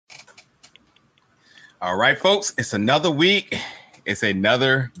All right, folks, it's another week. It's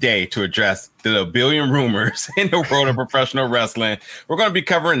another day to address the billion rumors in the world of professional wrestling. We're going to be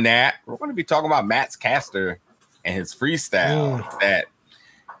covering that. We're going to be talking about Max Caster and his freestyle that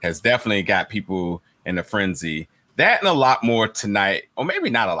has definitely got people in a frenzy. That and a lot more tonight, or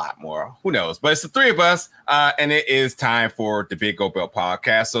maybe not a lot more. Who knows? But it's the three of us, and it is time for the Big Gold Belt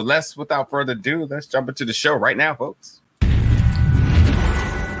podcast. So without further ado, let's jump into the show right now, folks.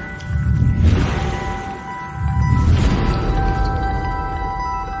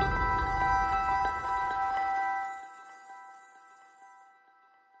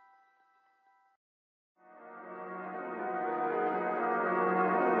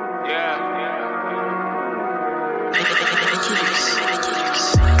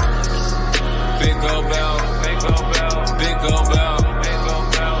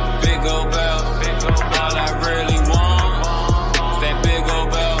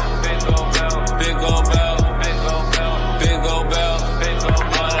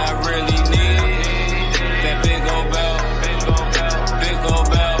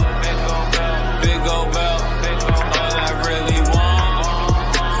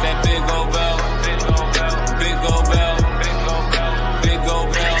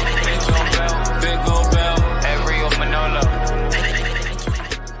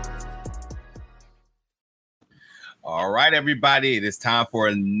 Everybody, it is time for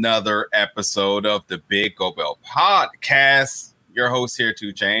another episode of the Big Gold Belt podcast. Your host here,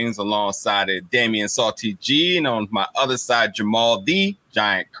 2 Chainz, alongside Damian Salty G, and on my other side, Jamal the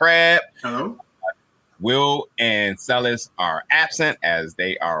Giant Crab. Hello. Will and Celis are absent as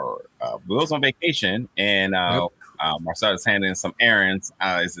they are Will's on vacation, and Marcel is handling some errands.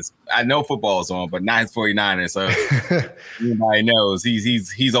 I know football is on, but not his 49ers. So everybody knows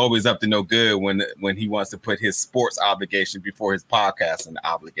he's always up to no good when he wants to put his sports obligation before his podcasting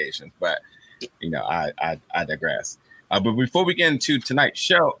obligations. But I digress. But before we get into tonight's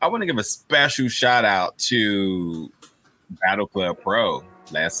show, I want to give a special shout out to Battle Club Pro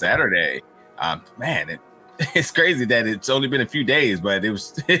last Saturday. It's crazy that it's only been a few days, but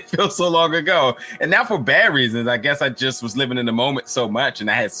it feels so long ago, and not for bad reasons. I guess I just was living in the moment so much,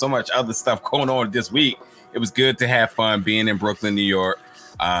 and I had so much other stuff going on this week. It was good to have fun being in Brooklyn, New York.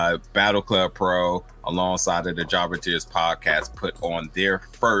 Battle Club Pro, alongside of the Jobber Tears podcast, put on their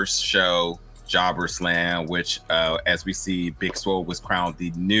first show, Jobber Slam, which, as we see, Big Swole was crowned the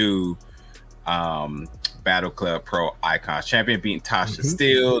new Battle Club Pro Icons champion, beating Tasha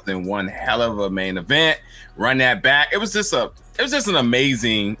Steelz in one hell of a main event. Run that back. It was just an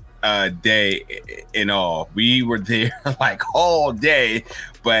amazing day in all. We were there like all day,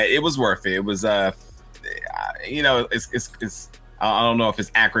 but it was worth it. It was it's I don't know if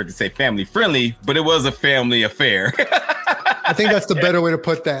it's accurate to say family friendly, but it was a family affair. I think that's the better way to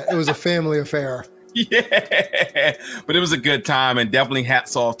put that. It was a family affair. Yeah, but it was a good time, and definitely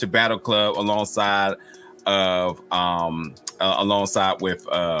hats off to Battle Club alongside with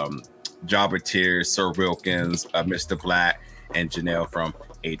Jobber Tears, Sir Wilkins, Mr. Black, and Janelle from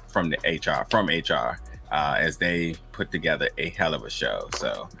HR as they put together a hell of a show.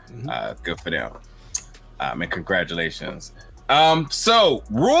 So good for them. And congratulations. So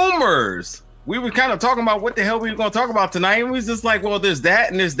rumors. We were kind of talking about what the hell we were going to talk about tonight. And we was just like, well, there's that,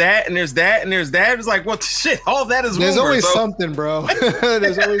 and there's that, and there's that, and there's that. It's like, what shit? All that is rumors. There's always something, bro.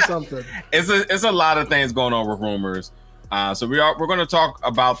 There's always something. It's a lot of things going on with rumors. So we're going to talk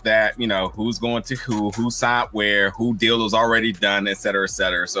about that. Who's going to who signed where, who deal was already done, et cetera, et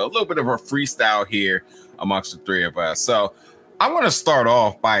cetera. So a little bit of a freestyle here amongst the three of us. So I'm going to start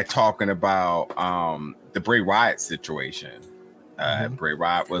off by talking about the Bray Wyatt situation. Bray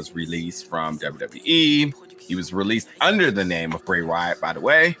Wyatt was released from WWE. He was released under the name of Bray Wyatt, by the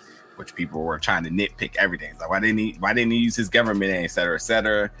way, which people were trying to nitpick everything. It's like, why didn't he use his government name, et cetera, et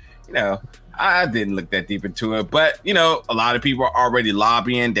cetera. I didn't look that deep into it, but a lot of people are already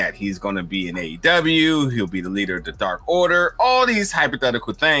lobbying that he's going to be in AEW. He'll be the leader of the Dark Order, all these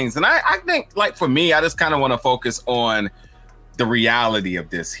hypothetical things. And I think, like, for me, I just kind of want to focus on the reality of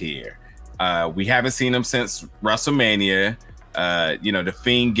this here. We haven't seen him since WrestleMania. The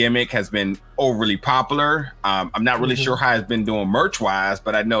Fiend gimmick has been overly popular. I'm not really sure how it's been doing merch wise,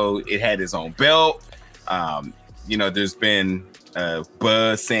 but I know it had its own belt. There's been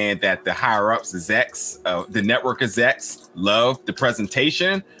buzz saying that the higher ups execs, the network execs, love the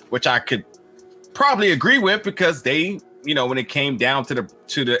presentation, which I could probably agree with, because they, when it came down to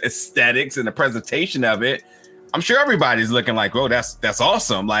the aesthetics and the presentation of it, I'm sure everybody's looking like, oh, that's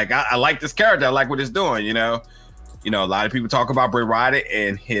awesome. Like, I like this character. I like what it's doing. A lot of people talk about Bray Wyatt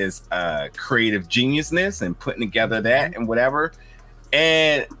and his creative geniusness and putting together that and whatever.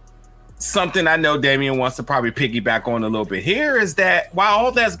 And something I know Damian wants to probably piggyback on a little bit here is that while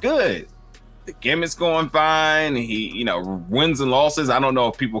all that's good, the gimmick's going fine. He, wins and losses. I don't know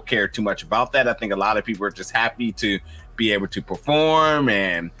if people care too much about that. I think a lot of people are just happy to be able to perform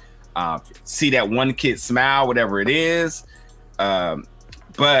and see that one kid smile, whatever it is.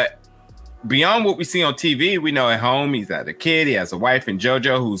 But beyond what we see on TV, we know at home he's got a kid. He has a wife and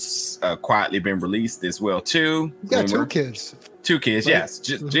JoJo, who's quietly been released as well too. He's got 2 kids. 2 kids, right? Yes,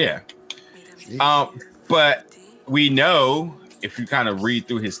 yeah. But we know, if you kind of read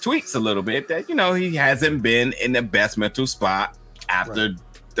through his tweets a little bit, that he hasn't been in the best mental spot after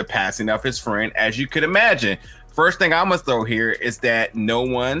the passing of his friend, as you could imagine. First thing I must throw here is that no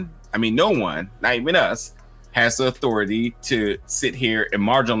one, not even us, has the authority to sit here and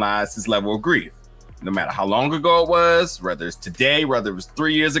marginalize his level of grief. No matter how long ago it was, whether it's today, whether it was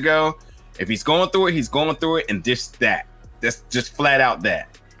 3 years ago, if he's going through it, he's going through it, and just that. That's just flat out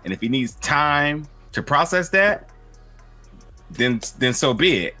that. And if he needs time to process that, then so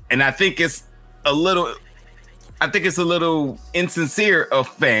be it. And I think it's a little insincere of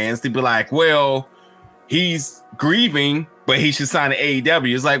fans to be like, well, he's grieving, but he should sign to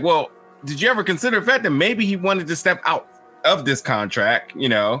AEW. It's like, well, did you ever consider the fact that maybe he wanted to step out of this contract,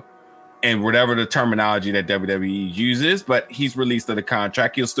 and whatever the terminology that WWE uses, but he's released of the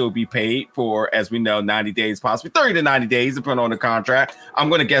contract. He'll still be paid for, as we know, 90 days, possibly 30 to 90 days, depending on the contract. I'm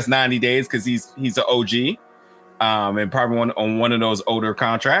going to guess 90 days because he's an OG, and probably on one of those older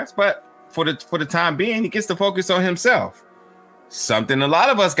contracts. But for the time being, he gets to focus on himself. Something a lot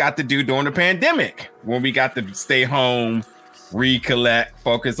of us got to do during the pandemic when we got to stay home, recollect,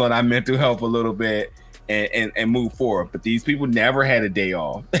 focus on our mental health a little bit, and move forward. But these people never had a day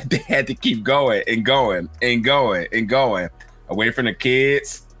off. They had to keep going and going and going and going away from the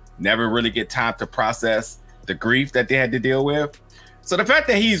kids, never really get time to process the grief that they had to deal with. So the fact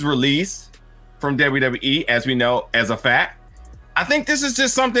that he's released from WWE, as we know, as a fact, I think this is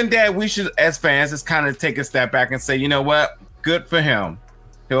just something that we should, as fans, just kind of take a step back and say, you know what? Good for him.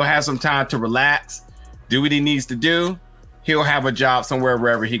 He'll have some time to relax, do what he needs to do. He'll have a job somewhere,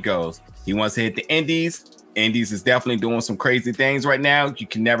 wherever he goes. He wants to hit the Indies. Indies is definitely doing some crazy things right now. You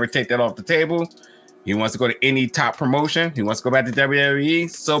can never take that off the table. He wants to go to any top promotion. He wants to go back to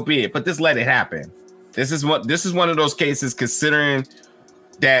WWE. So be it. But just let it happen. This is one of those cases, considering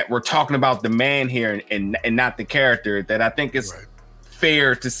that we're talking about the man here and not the character, that I think it's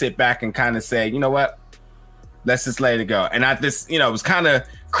fair to sit back and kind of say, you know what? Let's just let it go. And I just, it was kind of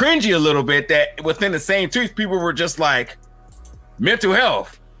cringy a little bit that within the same tweets, people were just like, mental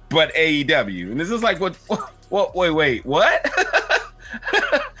health, but AEW. And this is like, what? Wait, what?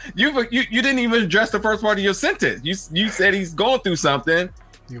 you didn't even address the first part of your sentence. You said he's going through something,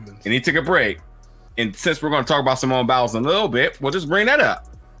 and he took a break. And since we're going to talk about Simone Biles in a little bit, we'll just bring that up.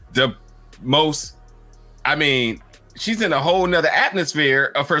 She's in a whole nother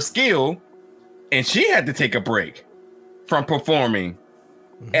atmosphere of her skill, and she had to take a break from performing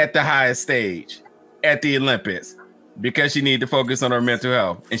at the highest stage at the Olympics because she needed to focus on her mental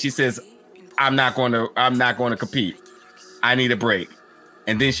health. And she says, I'm not going to compete. I need a break.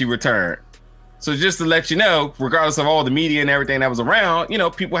 And then she returned. So just to let you know, regardless of all the media and everything that was around,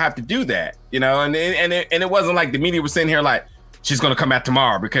 people have to do that, and it wasn't like the media was sitting here like, she's going to come out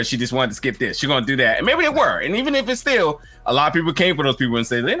tomorrow because she just wanted to skip this. She's going to do that. And maybe they were. And even if it's still, a lot of people came for those people and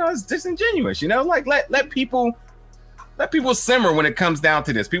say, it's disingenuous, like let people simmer when it comes down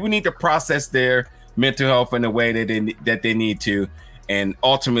to this. People need to process their mental health in the way that they need to. And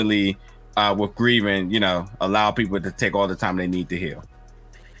ultimately, with grieving, allow people to take all the time they need to heal.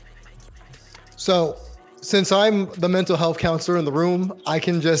 So since I'm the mental health counselor in the room, I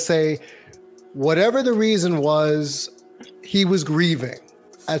can just say, whatever the reason was, he was grieving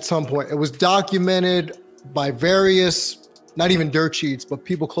at some point. It was documented by various, not even dirt sheets, but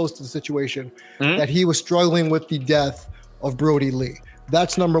people close to the situation, that he was struggling with the death of Brody Lee.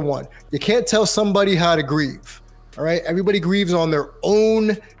 That's number one. You can't tell somebody how to grieve. All right. Everybody grieves on their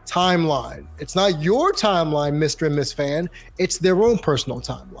own timeline. It's not your timeline, Mr. and Miss Fan. It's their own personal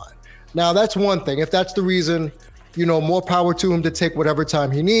timeline. Now, that's one thing. If that's the reason, more power to him to take whatever time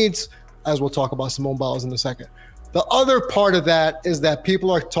he needs, as we'll talk about Simone Biles in a second. The other part of that is that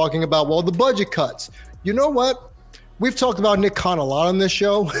people are talking about, well, the budget cuts. You know what? We've talked about Nick Khan a lot on this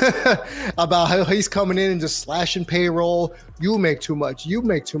show about how he's coming in and just slashing payroll. You make too much. You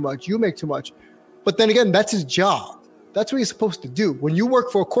make too much. You make too much. But then again, that's his job. That's what he's supposed to do. When you work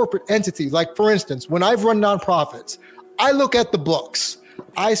for a corporate entity, like for instance, when I've run nonprofits, I look at the books.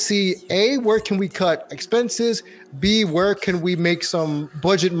 I see A, where can we cut expenses? B, where can we make some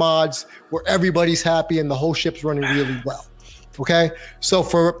budget mods where everybody's happy and the whole ship's running really well? Okay. So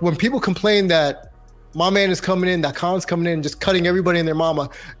for when people complain that my man is coming in, that Khan's coming in, just cutting everybody and their mama,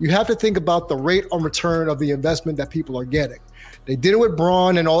 you have to think about the rate on return of the investment that people are getting. They did it with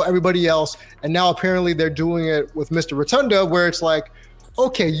Braun and everybody else, and now apparently they're doing it with Mr. Rotunda, where it's like,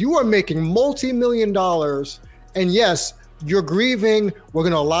 okay, you are making multi-million dollars, and yes, you're grieving. We're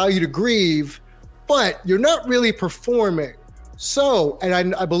going to allow you to grieve, but you're not really performing. So,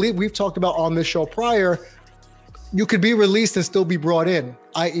 and I believe we've talked about on this show prior, you could be released and still be brought in,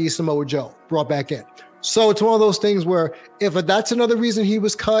 i.e. Samoa Joe, brought back in. So it's one of those things where if that's another reason he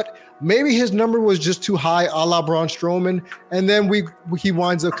was cut, maybe his number was just too high, a la Braun Strowman, and then he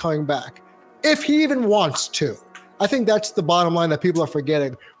winds up coming back. If he even wants to. I think that's the bottom line that people are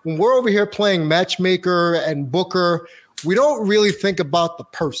forgetting. When we're over here playing matchmaker and booker, we don't really think about the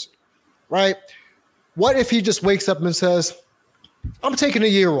person, right? What if he just wakes up and says, I'm taking a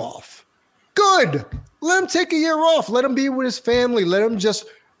year off? Good. Let him take a year off. Let him be with his family. Let him just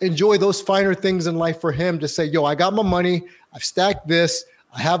enjoy those finer things in life for him to say, yo, I got my money. I've stacked this.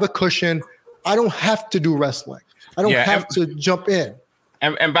 I have a cushion. I don't have to do wrestling. I don't have to jump in.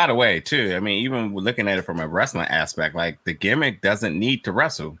 And by the way, too, I mean, even looking at it from a wrestling aspect, like the gimmick doesn't need to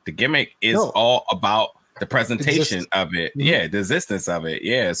wrestle. The gimmick is all about the presentation of it. Mm-hmm. Yeah, the existence of it.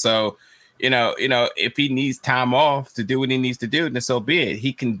 Yeah. So, you know, if he needs time off to do what he needs to do, then so be it.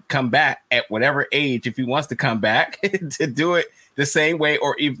 He can come back at whatever age if he wants to come back to do it the same way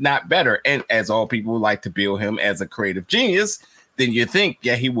or if not better. And as all people like to bill him as a creative genius, then you think,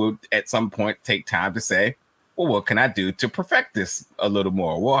 he would at some point take time to say, well, what can I do to perfect this a little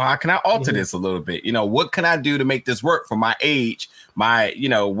more? Well, how can I alter this a little bit? You know, what can I do to make this work for my age, my,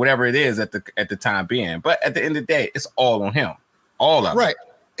 whatever it is at the time being. But at the end of the day, it's all on him. All of it. Right.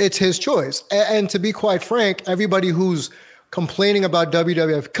 It's his choice. And to be quite frank, everybody who's complaining about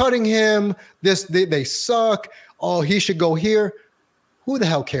WWF cutting him, they suck. Oh, he should go here. Who the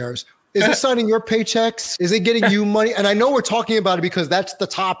hell cares? Is it signing your paychecks? Is it getting you money? And I know we're talking about it because that's the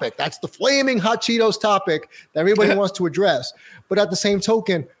topic. That's the flaming hot Cheetos topic that everybody wants to address. But at the same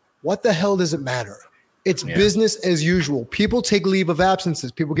token, what the hell does it matter? It's business as usual. People take leave of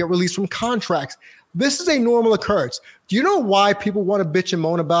absences. People get released from contracts. This is a normal occurrence. Do you know why people want to bitch and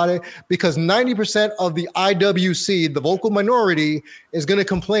moan about it? Because 90% of the IWC, the vocal minority, is going to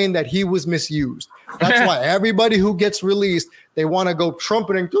complain that he was misused. That's why everybody who gets released, they want to go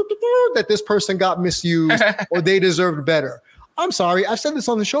trumpeting that this person got misused or they deserved better. I'm sorry. I've said this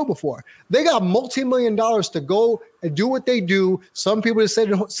on the show before. They got multi-million dollars to go and do what they do. Some people just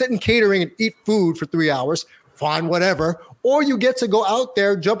sit in catering and eat food for 3 hours. Fine, whatever. Or you get to go out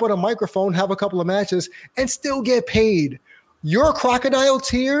there, jump on a microphone, have a couple of matches, and still get paid. Your crocodile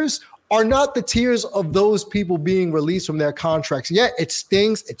tears are not the tears of those people being released from their contracts. Yeah, it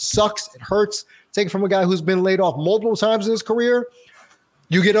stings, it sucks, it hurts. Take it from a guy who's been laid off multiple times in his career.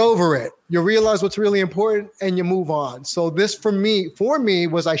 You get over it. You realize what's really important, and you move on. So this, for me,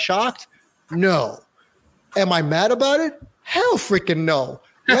 was I shocked? No. Am I mad about it? Hell freaking no.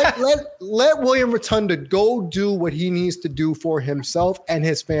 Let William Rotunda go do what he needs to do for himself and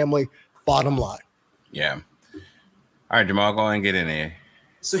his family. Bottom line. Yeah. All right, Jamal, go ahead and get in there.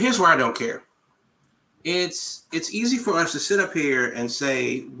 So here's where I don't care. It's easy for us to sit up here and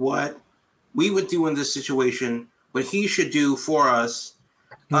say what we would do in this situation, what he should do for us.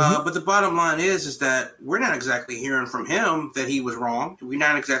 But the bottom line is that we're not exactly hearing from him that he was wrong. We're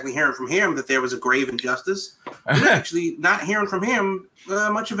not exactly hearing from him that there was a grave injustice. We're actually not hearing from him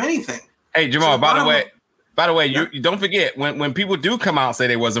much of anything. Hey, Jamal, so by the way, you don't forget when people do come out and say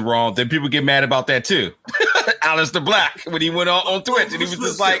they wasn't wrong, then people get mad about that too. Aleister Black, when he went on Twitch and he was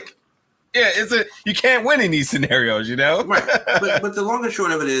just like, you can't win in these scenarios, Right. But the long and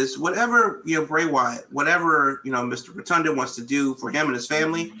short of it is, whatever, Bray Wyatt, whatever, Mr. Rotunda wants to do for him and his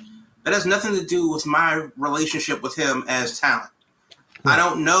family, that has nothing to do with my relationship with him as talent. Right. I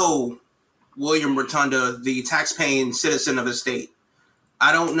don't know William Rotunda, the tax-paying citizen of his state.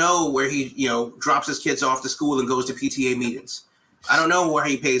 I don't know where he, drops his kids off to school and goes to PTA meetings. I don't know where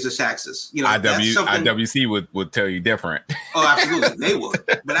he pays his taxes. IWC would tell you different. Oh, absolutely. They would.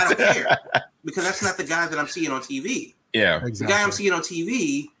 But I don't care because that's not the guy that I'm seeing on TV. Yeah. Exactly. The guy I'm seeing on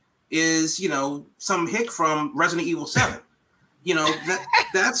TV is, some hick from Resident Evil 7.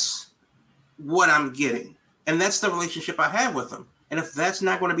 That's what I'm getting. And that's the relationship I have with him. And if that's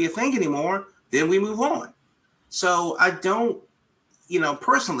not going to be a thing anymore, then we move on. So I don't,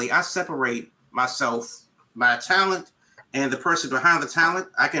 personally, I separate myself, my talent, and the person behind the talent.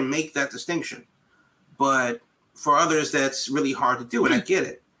 I can make that distinction. But for others, that's really hard to do, and I get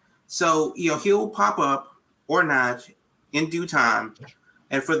it. So, he'll pop up or not in due time.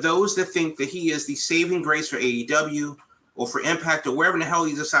 And for those that think that he is the saving grace for AEW or for Impact or wherever the hell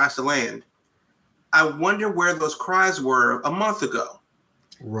he decides to land. I wonder where those cries were a month ago.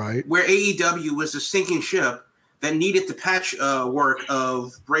 Right. Where AEW was a sinking ship that needed the patch work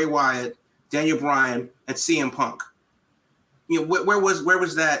of Bray Wyatt, Daniel Bryan, and CM Punk. You know, where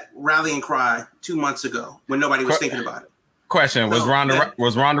was that rallying cry 2 months ago when nobody was thinking about it? Question: Was Ronda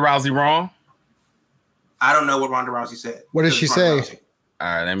Rousey wrong? I don't know what Ronda Rousey said. What did she say? All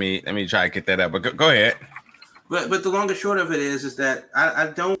right, let me try to get that up. But go ahead. But the long and short of it is that I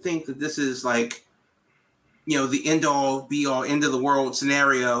don't think that this is like, you know, the end all be all end of the world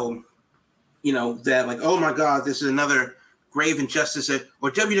scenario. You know, that like, oh my God, this is another grave injustice,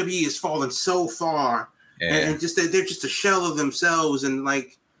 or WWE has fallen so far, and just they're just a shell of themselves. And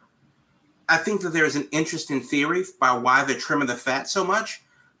like, I think that there is an interesting theory by why they're trimming the fat so much.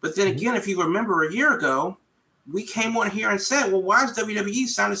 But then again, if you remember a year ago, we came on here and said, well, why is WWE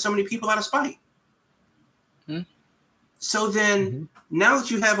signing so many people out of spite? So then now that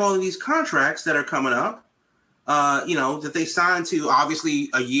you have all of these contracts that are coming up, you know, that they signed to obviously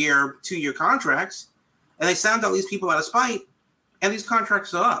a year, 2-year contracts, and they signed all these people out of spite, and these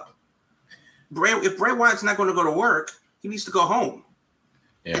contracts are up. If Bray Wyatt's not going to go to work, he needs to go home.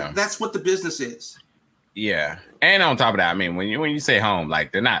 Yeah. That's what the business is. Yeah. And on top of that, I mean, when you say home,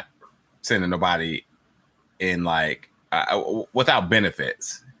 like they're not sending nobody in like without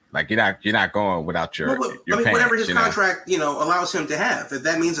benefits. Like you're not going without your pants, whatever his contract, you know, allows him to have. If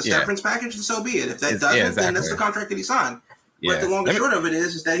that means a severance package, then so be it. If that doesn't, then that's the contract that he signed. But the long and short of it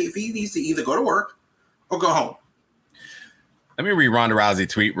is that if he needs to either go to work or go home. Let me read Ronda Rousey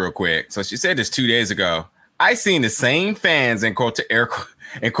tweet real quick. So she said this 2 days ago. I seen the same fans in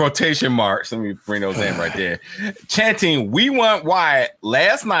quotation marks. Let me bring those in right there. Chanting, "We want Wyatt"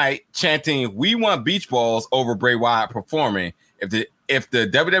 last night. Chanting, "We want beach balls" over Bray Wyatt performing. If the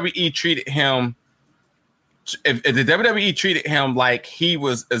WWE treated him, if the WWE treated him like he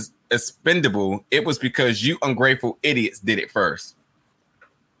was expendable, it was because you ungrateful idiots did it first.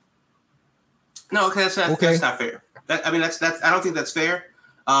 No, okay, that's not fair. That's I don't think that's fair,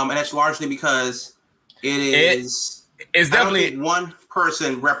 and that's largely because it's definitely one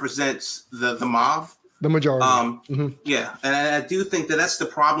person represents the mob, the majority. Yeah, and I do think that's the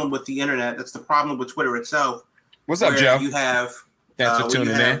problem with the internet. That's the problem with Twitter itself. What's up, Joe? You have thanks for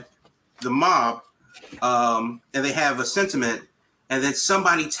tuning in. The mob, and they have a sentiment, and then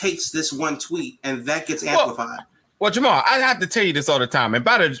somebody takes this one tweet, and that gets amplified. Well, Jamal, I have to tell you this all the time. And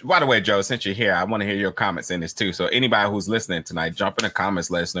by the way, Joe, since you're here, I want to hear your comments in this too. So anybody who's listening tonight, jump in the comments,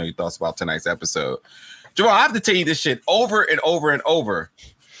 let us know your thoughts about tonight's episode. Jamal, I have to tell you this shit over and over and over.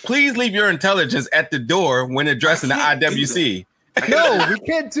 Please leave your intelligence at the door when addressing the IWC. No, we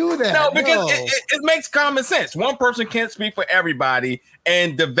can't do that. No, because it makes common sense. One person can't speak for everybody,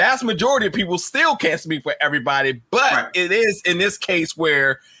 and the vast majority of people still can't speak for everybody. But it is in this case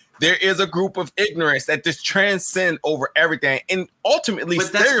where there is a group of ignorance that just transcend over everything, and ultimately,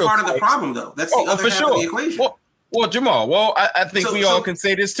 but that's part of the problem, though. That's the other half of the equation. Well, Jamal. I think we all can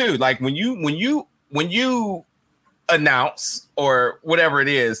say this too. Like when you announce or whatever it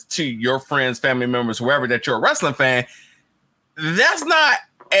is to your friends, family members, whoever that you're a wrestling fan, that's not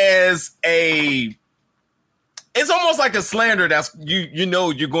as a. It's almost like a slander that's you know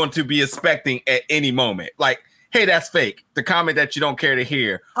you're going to be expecting at any moment, like. Hey, that's fake. The comment that you don't care to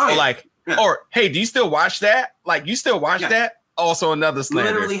hear. Or hey, do you still watch that? Like, you still watch that? Also another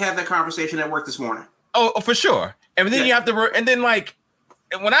slander. Literally had that conversation at work this morning. Oh, for sure. And then you have to, and then like,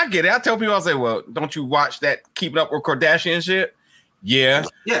 when I get it, I tell people, I'll say, well, don't you watch that Keeping Up with Kardashian shit? Yeah.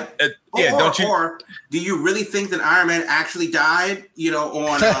 Yeah. Don't you? Or do you really think that Iron Man actually died, you know,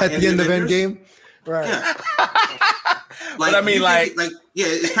 on at the end of Endgame? Right. Yeah. But I mean,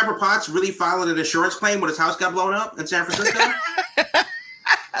 is Pepper Potts really filing an insurance claim when his house got blown up in San Francisco?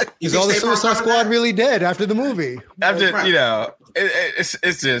 Is all the Suicide Squad really dead after the movie? You know,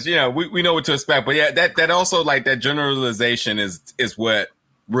 it's just, you know, we know what to expect. But yeah, that also like that generalization is what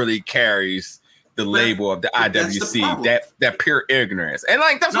really carries the label of the IWC, that pure ignorance. And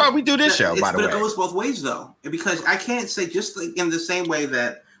like that's why we do this show, by the way. But it goes both ways though, because I can't say just like in the same way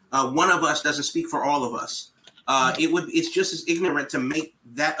that one of us doesn't speak for all of us. It's just as ignorant to make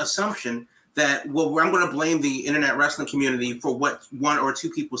that assumption that, well, I'm going to blame the internet wrestling community for what one or two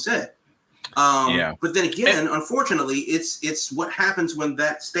people said. But then again, unfortunately, it's what happens when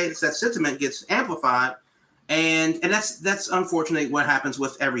that sentiment gets amplified, and that's unfortunately what happens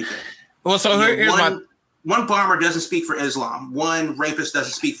with everything. Well, so here's one bomber doesn't speak for Islam. One rapist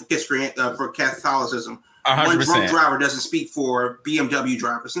doesn't speak for history for Catholicism. one drunk driver doesn't speak for BMW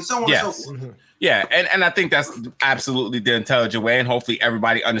drivers, and so on and so forth. Mm-hmm. Yeah, and I think that's absolutely the intelligent way, and hopefully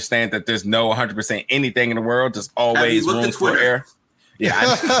everybody understands that there's no 100% anything in the world. Just always room for error. Yeah,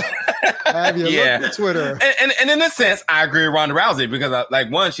 Have you looked at Twitter? And in a sense, I agree with Ronda Rousey because,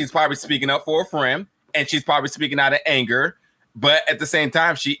 one, she's probably speaking up for a friend, and she's probably speaking out of anger. But at the same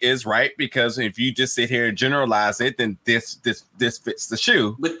time, she is right because if you just sit here and generalize it, then this fits the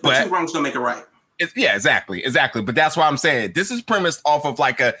shoe. But two wrongs don't make it right. Exactly. But that's why I'm saying this is premised off of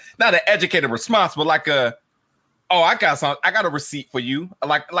like not an educated response, but like I got a receipt for you,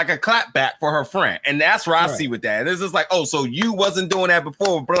 like a clap back for her friend, and that's where I see with that. And it's just like, oh, so you wasn't doing that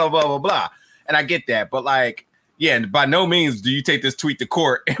before, blah blah blah blah, and I get that, but like, yeah, by no means do you take this tweet to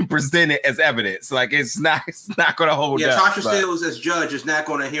court and present it as evidence. Like it's not going to hold up. Yeah, Tasha Steelz as judge is not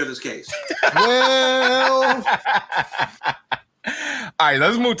going to hear this case. Well. All right,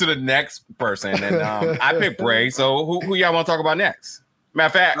 let's move to the next person. And I picked Bray. So who y'all want to talk about next? Matter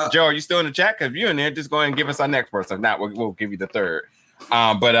of fact, Joe, are you still in the chat? Because if you're in there, just go ahead and give us our next person. If not, we'll give you the third.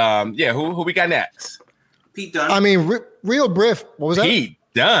 Who we got next? Pete Dunne. I mean, Real Briff. What was that? Pete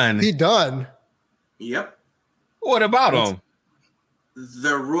Dunne. Yep. What about him?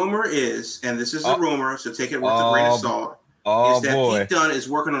 The rumor is, and this is a rumor, so take it with a grain of salt, is that Pete Dunne is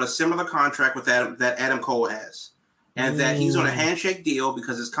working on a similar contract with that Adam Cole has. And that he's on a handshake deal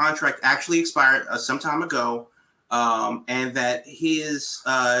because his contract actually expired some time ago, and that his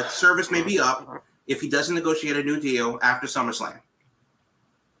service may be up if he doesn't negotiate a new deal after SummerSlam.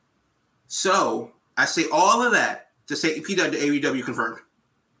 So I say all of that to say Pete Dunne to AEW confirmed.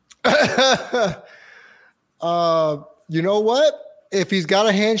 You know what? If he's got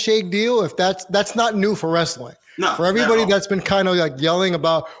a handshake deal, if that's not new for wrestling. No, for everybody that's been kind of like yelling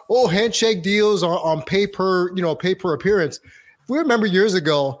about, handshake deals are on pay per appearance. If we remember years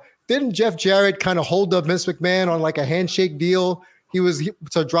ago, didn't Jeff Jarrett kind of hold up Vince McMahon on like a handshake deal? He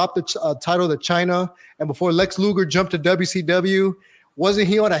to drop the title to China, and before Lex Luger jumped to WCW, wasn't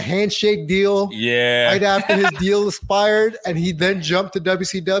he on a handshake deal? Yeah. Right after his deal expired, and he then jumped to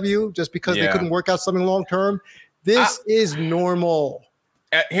WCW just because they couldn't work out something long term. This is normal.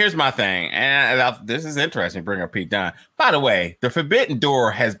 Here's my thing, and this is interesting. Bring up Pete Dunne. By the way, the Forbidden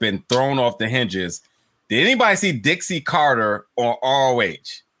Door has been thrown off the hinges. Did anybody see Dixie Carter on ROH?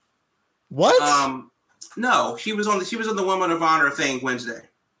 What? No, she was on the Women of Honor thing Wednesday.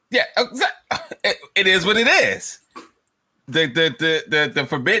 Yeah, it is what it is. The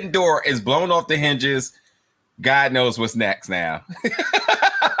Forbidden Door is blown off the hinges. God knows what's next now.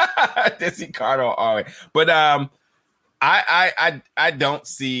 Dixie Carter on ROH, but I don't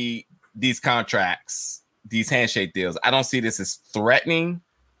see these contracts, these handshake deals. I don't see this as threatening.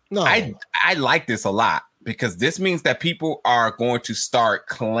 No, I like this a lot because this means that people are going to start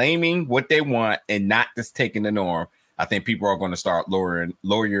claiming what they want and not just taking the norm. I think people are going to start lawyering up,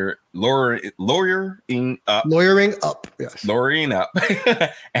 yes, lawyering up,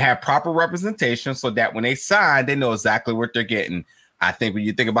 and have proper representation so that when they sign, they know exactly what they're getting. I think when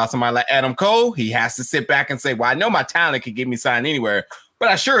you think about somebody like Adam Cole, he has to sit back and say, well, I know my talent can get me signed anywhere, but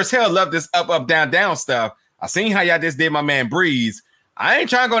I sure as hell love this up, down, down stuff. I seen how y'all just did my man Breeze. I ain't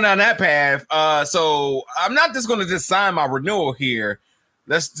trying to go down that path. So I'm not just going to just sign my renewal here.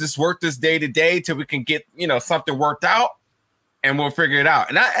 Let's just work this day to day till we can get, something worked out and we'll figure it out.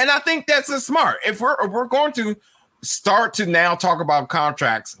 And I think that's smart. If we're going to start to now talk about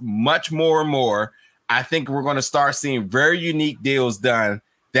contracts much more and more, I think we're going to start seeing very unique deals done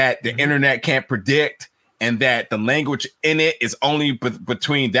that the internet can't predict, and that the language in it is only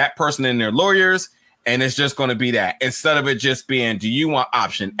between that person and their lawyers. And it's just going to be that, instead of it just being, do you want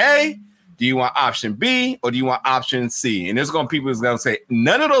option A? Do you want option B? Or do you want option C? And there's going to be people who's going to say,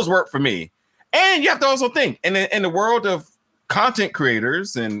 none of those work for me. And you have to also think in the world of content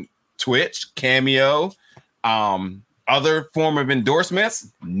creators and Twitch, Cameo, other form of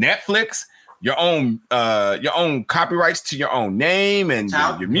endorsements, Netflix, your own copyrights to your own name and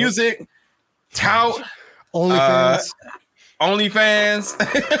your music, tout, OnlyFans,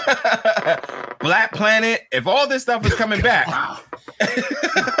 Black Planet. If all this stuff is coming back,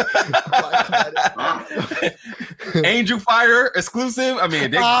 Angel Fire exclusive. I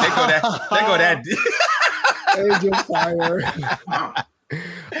mean, they go that. Angel Fire,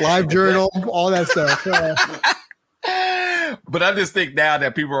 Live Journal, all that stuff. But I just think now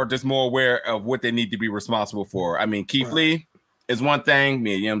that people are just more aware of what they need to be responsible for. I mean, Keith Lee is one thing,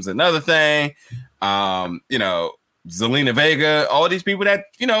 Mia Yim's another thing. Zelina Vega, all these people that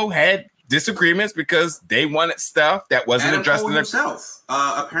had disagreements because they wanted stuff that wasn't Adam addressed Cole in himself.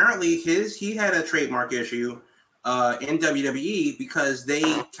 Apparently, he had a trademark issue in WWE because they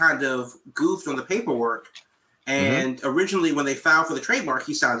kind of goofed on the paperwork. And originally, when they filed for the trademark,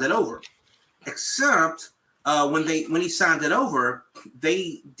 he signed it over. Except when he signed it over,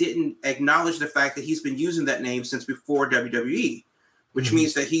 they didn't acknowledge the fact that he's been using that name since before WWE, which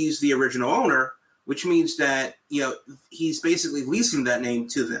means that he's the original owner, which means that, you know, he's basically leasing that name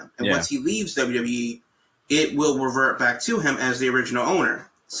to them. And once he leaves WWE, it will revert back to him as the original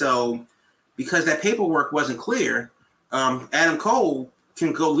owner. So because that paperwork wasn't clear, Adam Cole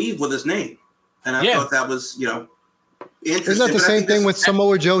can go leave with his name. And I thought that was, you know, interesting. Isn't that the same thing with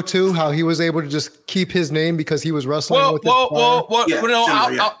Samoa Joe too? How he was able to just keep his name because he was wrestling with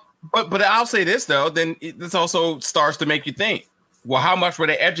it? But I'll say this though. Then this also starts to make you think. Well, how much were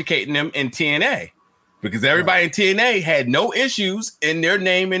they educating them in TNA? Because everybody in TNA had no issues in their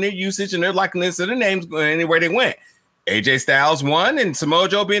name and their usage and their likeness of the names anywhere they went. AJ Styles won and Samoa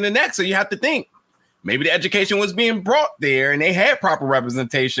Joe being the next. So you have to think maybe the education was being brought there and they had proper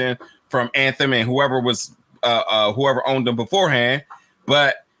representation from Anthem and whoever owned them beforehand.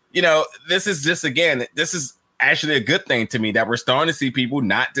 But, you know, this is just, again, this is actually a good thing to me that we're starting to see people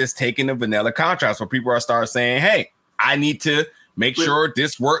not just taking the vanilla contracts where people are starting saying, hey, I need to make sure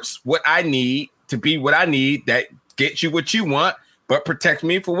this works what I need to be what I need that gets you what you want, but protect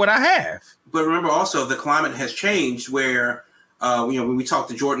me for what I have. But remember also the climate has changed where, you know, when we talked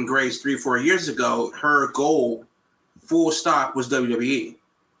to Jordan Grace 3 or 4 years ago, her goal, full stop, was WWE.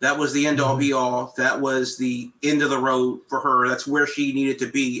 That was the end all be all. That was the end of the road for her. That's where she needed to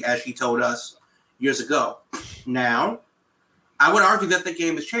be, as she told us years ago. Now, I would argue that the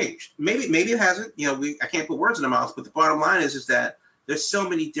game has changed. Maybe it hasn't. You know, I can't put words in the mouth, but the bottom line is that there's so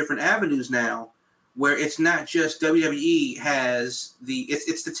many different avenues now where it's not just WWE has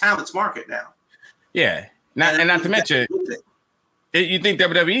it's the talent's market now. Yeah. Not to mention, you think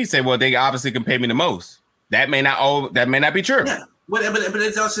WWE say, well, they obviously can pay me the most. That may not be true. Yeah. But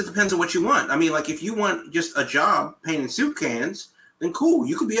it also depends on what you want. I mean, like if you want just a job painting soup cans, then cool.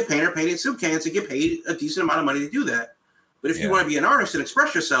 You could be a painter painting soup cans and get paid a decent amount of money to do that. But if you want to be an artist and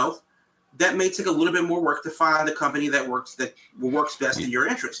express yourself, that may take a little bit more work to find the company that works best in your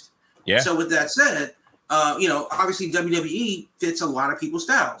interest. Yeah. So with that said, you know, obviously WWE fits a lot of people's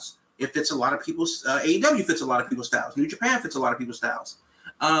styles. It fits a lot of people's AEW fits a lot of people's styles. New Japan fits a lot of people's styles.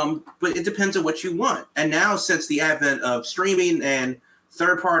 But it depends on what you want. And now, since the advent of streaming and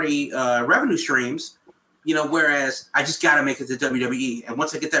third-party revenue streams, you know, whereas I just got to make it to WWE, and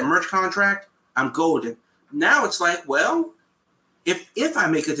once I get that merch contract, I'm golden. Now it's like, well, if I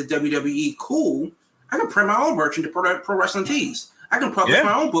make it to WWE, cool. I can print my own merch into Pro Wrestling Tees. I can publish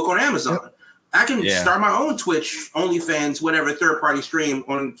my own book on Amazon. Yep. I can start my own Twitch, OnlyFans, whatever third-party stream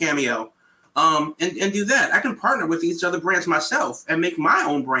on Cameo. And do that. I can partner with these other brands myself and make my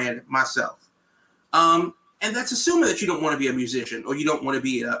own brand myself. And that's assuming that you don't want to be a musician or you don't want to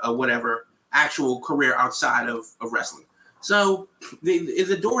be a whatever actual career outside of wrestling. So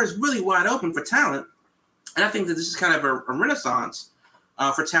the door is really wide open for talent. And I think that this is kind of a renaissance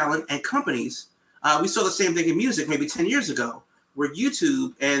for talent and companies. We saw the same thing in music maybe 10 years ago, where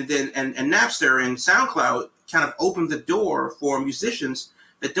YouTube and Napster and SoundCloud kind of opened the door for musicians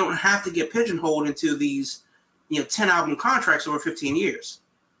that don't have to get pigeonholed into these, 10 album contracts over 15 years.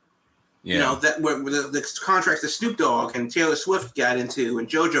 Yeah. You know, that where the contracts that Snoop Dogg and Taylor Swift got into and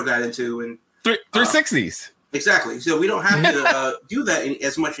JoJo got into and 360s. Exactly. So we don't have to do that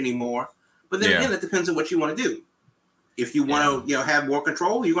as much anymore. But then again, it depends on what you want to do. If you want to, have more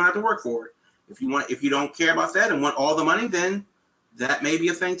control, you're going to have to work for it. If you don't care about that and want all the money, then that may be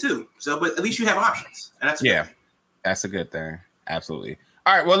a thing too. So, but at least you have options, and that's that's a good thing. Absolutely.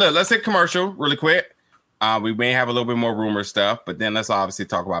 All right. Well, let's hit commercial really quick. We may have a little bit more rumor stuff, but then let's obviously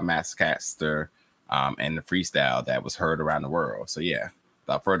talk about Max Caster and the freestyle that was heard around the world. So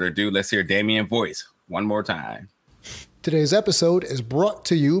without further ado, let's hear Damian voice one more time. Today's episode is brought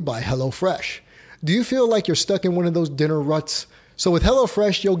to you by HelloFresh. Do you feel like you're stuck in one of those dinner ruts? So with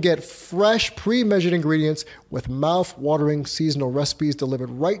HelloFresh, you'll get fresh, pre-measured ingredients with mouth-watering seasonal recipes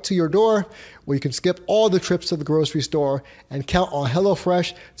delivered right to your door, where you can skip all the trips to the grocery store and count on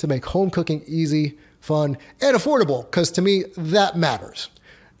HelloFresh to make home cooking easy, fun, and affordable, because to me, that matters.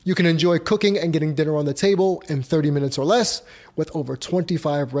 You can enjoy cooking and getting dinner on the table in 30 minutes or less with over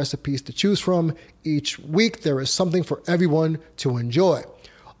 25 recipes to choose from. Each week, there is something for everyone to enjoy.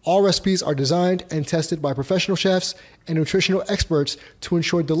 All recipes are designed and tested by professional chefs and nutritional experts to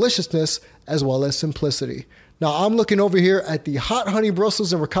ensure deliciousness as well as simplicity. Now, I'm looking over here at the hot honey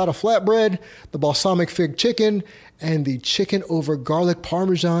Brussels and ricotta flatbread, the balsamic fig chicken, and the chicken over garlic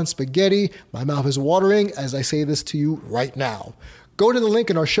parmesan spaghetti. My mouth is watering as I say this to you right now. go to the link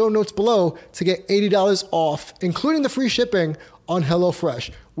in our show notes below to get $80 off, including the free shipping on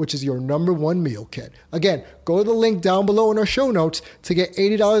HelloFresh, which is your #1 meal kit. Again, go to the link down below in our show notes to get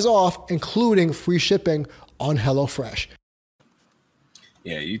 $80 off, including free shipping on HelloFresh.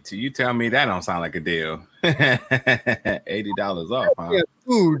 Yeah, you tell me that don't sound like a deal. $80 off, huh? Yeah,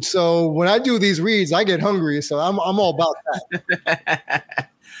 food. So when I do these reads, I get hungry. So I'm all about that.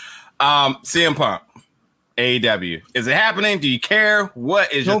 CM Punk, AEW. Is it happening? Do you care?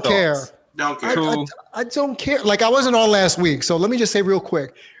 What is your thoughts? Don't care. Cool. I don't care. Like, I wasn't on last week, so let me just say real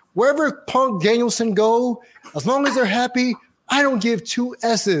quick. Wherever Punk, Danielson go, as long as they're happy, I don't give two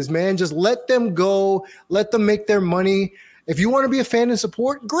S's, man. Just let them go. Let them make their money. If you want to be a fan and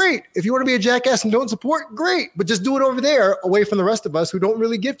support, great. If you want to be a jackass and don't support, great. But just do it over there, away from the rest of us who don't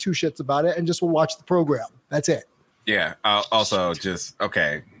really give two shits about it and just will watch the program. That's it. Yeah. Also, just,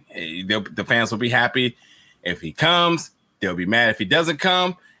 okay. The fans will be happy if he comes. They'll be mad if he doesn't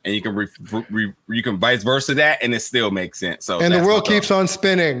come. And you can you can vice versa that, and it still makes sense. So, and the world keeps on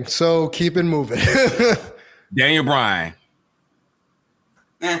spinning, so keep it moving. Daniel Bryan.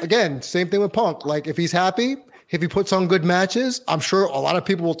 Again, same thing with Punk. Like, if he's happy, if he puts on good matches, I'm sure a lot of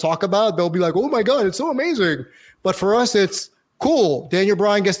people will talk about it. They'll be like, "Oh my god, it's so amazing!" But for us, it's cool. Daniel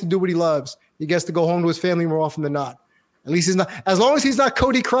Bryan gets to do what he loves. He gets to go home to his family more often than not. At least he's not. As long as he's not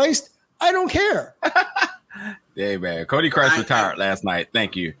Cody Christ, I don't care. Yeah, man. Cody Christ retired last night.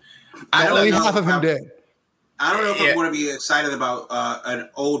 Thank you. Only half of him did. I don't know if I'm going to be excited about an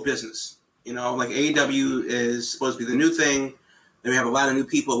old business. You know, like AEW is supposed to be the new thing. And we have a lot of new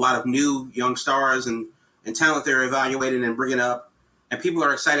people, a lot of new young stars and talent they're evaluating and bringing up. And people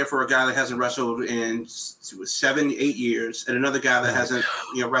are excited for a guy that hasn't wrestled in 7-8 years and another guy that hasn't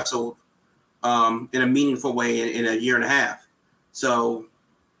wrestled in a meaningful way in a year and a half. So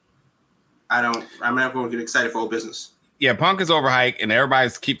I'm not going to get excited for old business. Yeah, Punk is overhyped, and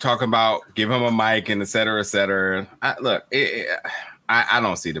everybody's keep talking about give him a mic and et cetera, et cetera. I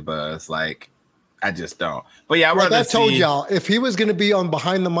don't see the buzz. Like, I just don't. But yeah, I told y'all, if he was going to be on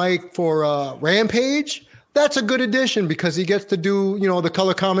behind the mic for Rampage, that's a good addition because he gets to do the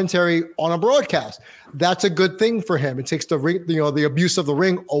color commentary on a broadcast. That's a good thing for him. It takes the ring, the abuse of the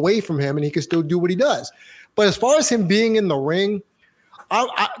ring away from him, and he can still do what he does. But as far as him being in the ring,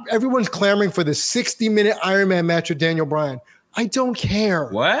 everyone's clamoring for this 60-minute Iron Man match with Daniel Bryan. I don't care.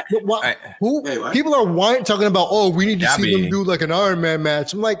 What? What? People are talking about, we need to see them do like an Iron Man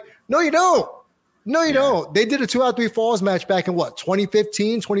match. I'm like, no, you don't. No, you don't. They did a 2 out 3 falls match back in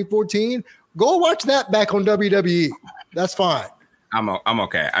 2015, 2014. Go watch that back on WWE. That's fine. I'm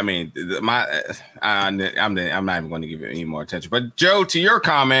okay. I mean, I'm not even going to give it any more attention. But Joe, to your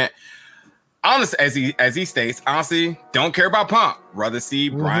comment, honestly, as he states, honestly, don't care about Punk. Rather see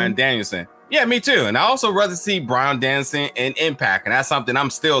Bryan Danielson. Yeah, me too. And I also rather see Bryan Danielson in Impact, and that's something I'm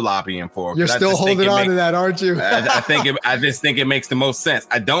still lobbying for. You're still holding on to that, aren't you? I just think it makes the most sense.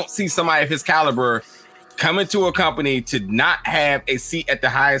 I don't see somebody of his caliber coming to a company to not have a seat at the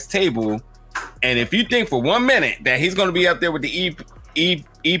highest table. And if you think for 1 minute that he's going to be up there with the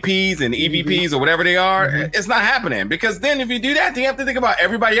EPs and EVPs or whatever they are, it's not happening. Because then if you do that, then you have to think about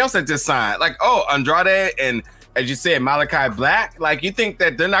everybody else that just signed. Like, Andrade and, as you said, Malachi Black. Like, you think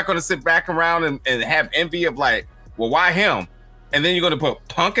that they're not going to sit back around and have envy of like, well, why him? And then you're going to put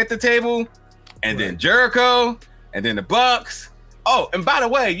Punk at the table and then Jericho and then the Bucks. Oh, and by the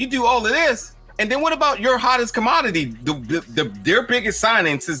way, you do all of this. And then what about your hottest commodity? Their biggest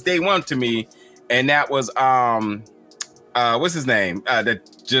signing since day one to me. And that was, what's his name? That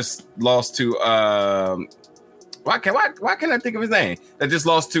just lost to, why can't I think of his name? That just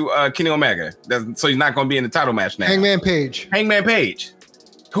lost to Kenny Omega. So he's not going to be in the title match now. Hangman Page,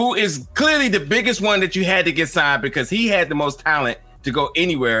 who is clearly the biggest one that you had to get signed because he had the most talent to go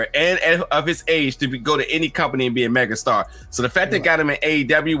anywhere and of his age to go to any company and be a mega star. So the fact that got him in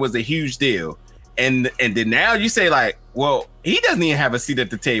AEW was a huge deal. And then now you say like, well, he doesn't even have a seat at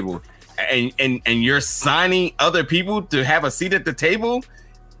the table. And you're signing other people to have a seat at the table.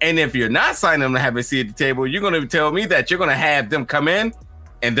 And if you're not signing them to have a seat at the table, you're going to tell me that you're going to have them come in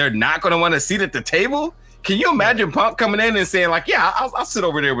and they're not going to want a seat at the table? Can you imagine Punk coming in and saying like, yeah, I'll sit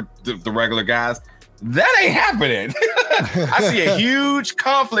over there with the regular guys? That ain't happening. I see a huge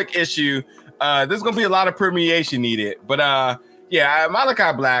conflict issue. There's going to be a lot of permeation needed. But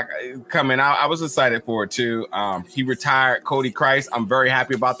Malachi Black coming out. I was excited for it too. He retired Cody Christ. I'm very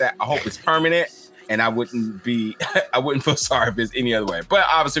happy about that. I hope it's permanent. And I wouldn't feel sorry if it's any other way. But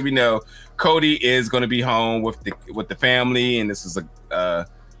obviously, we know Cody is going to be home with the family, and this is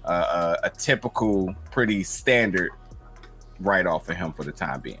a typical, pretty standard right off of him for the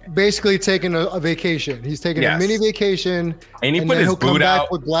time being. Basically taking a vacation. He's taking a mini vacation, and he put his boot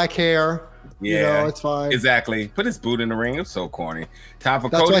out with black hair. Yeah, it's fine. Exactly. Put his boot in the ring. It was so corny. Time for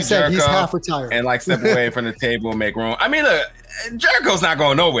That's Cody why I said Jericho he's half retired and like step away from the table and make room. I mean, look, Jericho's not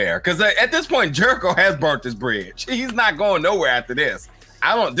going nowhere because at this point Jericho has burnt his bridge. He's not going nowhere after this.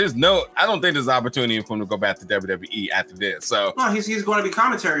 I don't think there's opportunity for him to go back to WWE after this. So no, he's going to be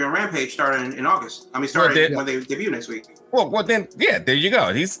commentary on Rampage starting in August. I mean, when they debut next week. Well, then, yeah, there you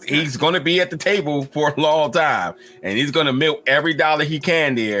go. He's going to be at the table for a long time, and he's going to milk every dollar he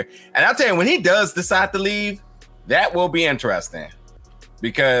can there. And I'll tell you, when he does decide to leave, that will be interesting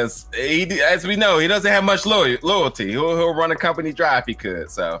because as we know, he doesn't have much loyalty. He'll run a company dry if he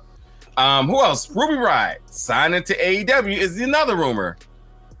could. So, who else? Ruby Riott signing to AEW is another rumor.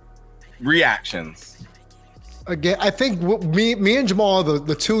 Reactions. Again, I think me and Jamal are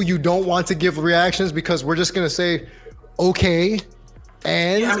the two you don't want to give reactions because we're just going to say, okay.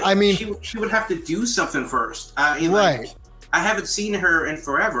 And yeah, I mean she would have to do something first. Right. Like, I haven't seen her in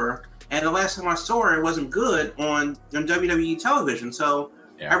forever. And the last time I saw her, it wasn't good on WWE television. So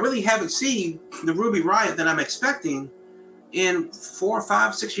I really haven't seen the Ruby Riott that I'm expecting in 4,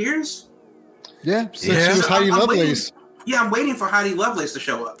 5, 6 years. Yeah, since she was Heidi Lovelace. I'm waiting for Heidi Lovelace to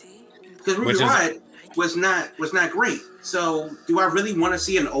show up. Because Ruby Riott was not great. So do I really want to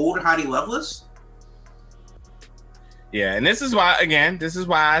see an old Heidi Lovelace? Yeah, and this is why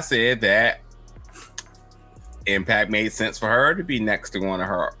I said that Impact made sense for her to be next to one of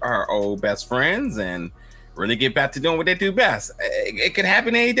her old best friends and really get back to doing what they do best. It could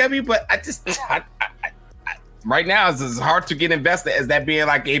happen in AEW, but I right now it's hard to get invested as that being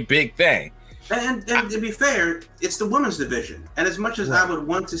like a big thing. And to be fair, it's the women's division. And as much as I would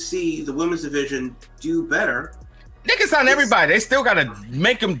want to see the women's division do better, they can sign everybody. They still got to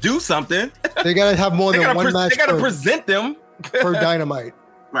make them do something. They got to have more than one match. They got to present them for Dynamite.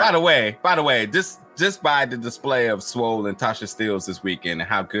 Right. By the way, just by the display of Swole and Tasha Steelz this weekend and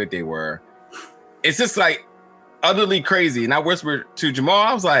how good they were, it's just like utterly crazy. And I whispered to Jamal,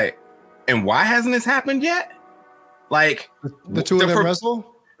 I was like, and why hasn't this happened yet? Like the two of them wrestle?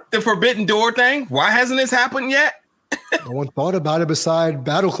 The Forbidden Door thing. Why hasn't this happened yet? No one thought about it beside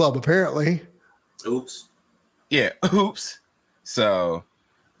Battle Club, apparently. Oops. Yeah, oops. So,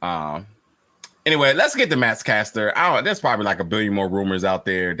 anyway, let's get to Max Caster. There's probably like a billion more rumors out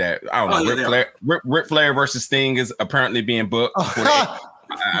there that I don't know. Ric Flair versus Sting is apparently being booked.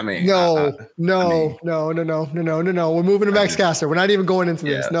 I mean, no. We're moving to Max Caster. We're not even going into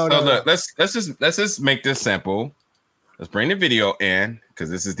this. No. Look, let's just make this simple. Let's bring the video in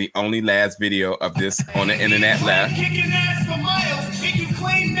because this is the only last video of this on the internet left. Kicking ass for miles, make you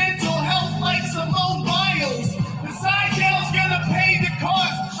claim mental health like Simone Biles. The side gal's gonna pay the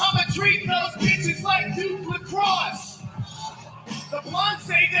cost. I'ma treat those bitches like Duke lacrosse. The blondes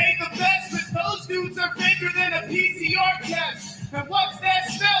say they the best, but those dudes are bigger than a PCR test. And what's that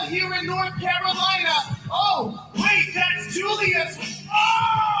smell here in North Carolina? Oh, wait, that's Julius.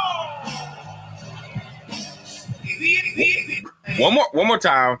 Oh! One more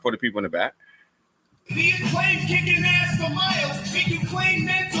time for the people in the back. The acclaim kicking ass for miles, make you claim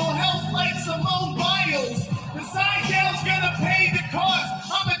mental health like Simone Biles. The side gal's gonna pay the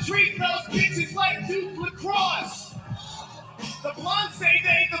cost. I'ma treat those bitches like Duke lacrosse. The blondes say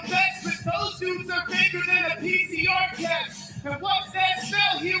they the best, but those dudes are bigger than a PCR test. And what's that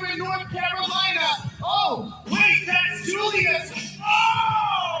smell here in North Carolina? Oh, wait, that's Julius.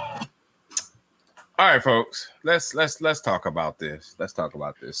 Oh! All right, folks. Let's talk about this.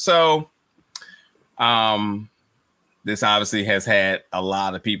 So, this obviously has had a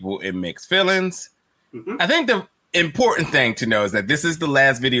lot of people in mixed feelings. Mm-hmm. I think the important thing to know is that this is the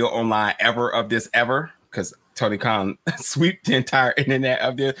last video online ever of this ever, because Tony Khan swept the entire internet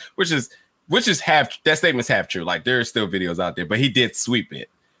of this, which is half, that statement's half true. Like there are still videos out there, but he did sweep it.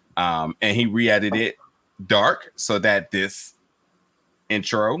 And he re-edited it dark so that this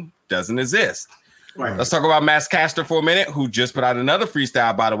intro doesn't exist. Right. Let's talk about Max Caster for a minute, who just put out another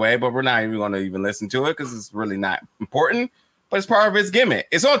freestyle, by the way, but we're not even going to even listen to it because it's really not important. But it's part of his gimmick.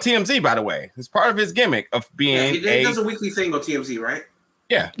 It's on TMZ, by the way. It's part of his gimmick of being. Yeah, he does a weekly thing on TMZ, right?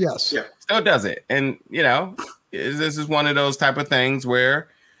 Yeah. Yes. Yeah. Still does it, and you know, this is one of those type of things where,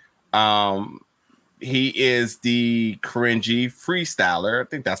 he is the cringy freestyler. I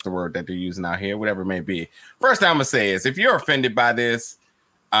think that's the word that they're using out here, whatever it may be. First thing I'm gonna say is, if you're offended by this,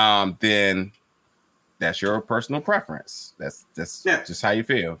 then that's your personal preference. That's just how you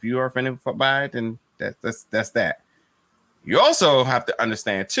feel. If you are offended by it, then that's that. You also have to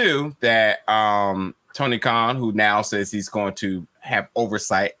understand too that Tony Khan, who now says he's going to have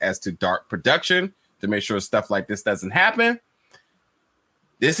oversight as to dark production to make sure stuff like this doesn't happen.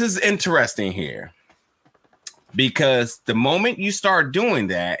 This is interesting here because the moment you start doing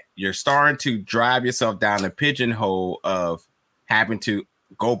that, you're starting to drive yourself down the pigeonhole of having to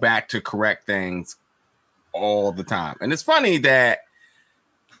go back to correct things all the time. And it's funny that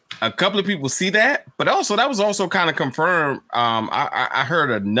a couple of people see that, but also that was also kind of confirmed. I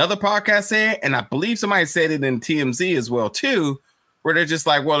heard another podcast say it, and I believe somebody said it in TMZ as well too, where they're just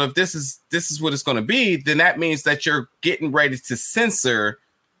like, well, if this is what it's going to be, then that means that you're getting ready to censor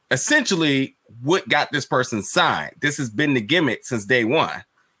essentially what got this person signed. This has been the gimmick since day one.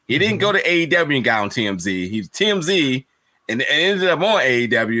 He didn't go to AEW and got on TMZ. He's TMZ and ended up on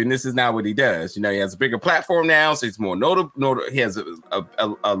AEW, and this is not what he does. You know, he has a bigger platform now, so he's more notable. He has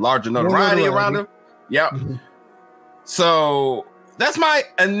a larger notoriety around him. Yep. Mm-hmm. So that's my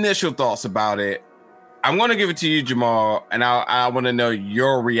initial thoughts about it. I'm going to give it to you, Jamal, and I want to know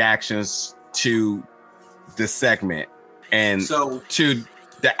your reactions to the segment and to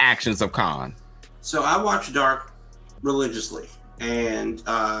the actions of Khan. So I watch Dark religiously, and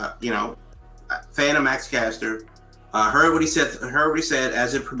fan of Max Caster. Heard what he said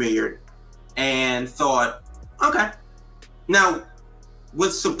as it premiered, and thought, okay. Now,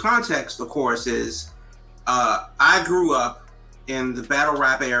 with some context, of course, is I grew up in the battle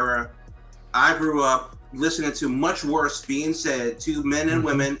rap era. I grew up listening to much worse being said to men and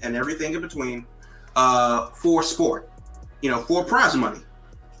women and everything in between for sport, for prize money,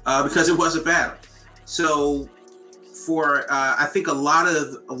 because it was a battle. So I think a lot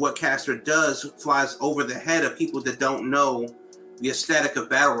of what Caster does flies over the head of people that don't know the aesthetic of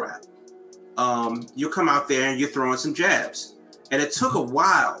battle rap. You come out there and you're throwing some jabs. And it took a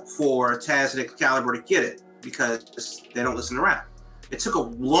while for Taz and Excalibur to get it because they don't listen to rap. It took a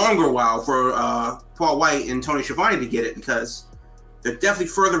longer while for Paul White and Tony Schiavone to get it because they're definitely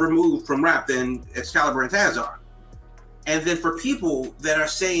further removed from rap than Excalibur and Taz are. And then for people that are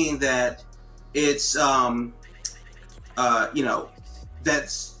saying that it's,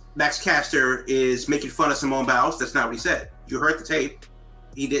 that's Max Caster is making fun of Simone Biles, that's not what he said. You heard the tape.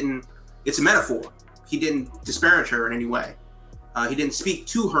 He didn't, it's a metaphor. He didn't disparage her in any way. He didn't speak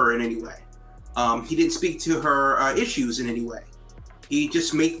to her in any way. He didn't speak to her issues in any way. He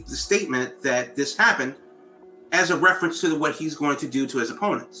just made the statement that this happened as a reference to what he's going to do to his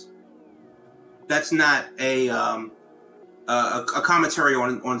opponents. That's not a commentary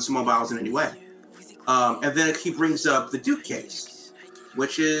on Simone Biles in any way. And then he brings up the Duke case,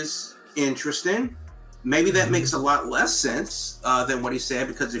 which is interesting. Maybe that makes a lot less sense than what he said,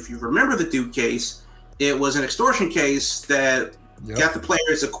 because if you remember the Duke case, it was an extortion case that got the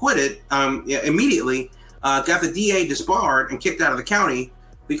players acquitted immediately, got the DA disbarred and kicked out of the county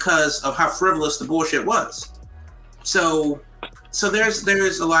because of how frivolous the bullshit was. So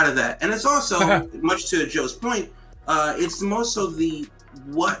there's a lot of that. And it's also, much to Joe's point, it's also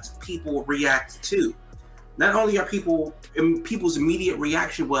what people react to. Not only are people's immediate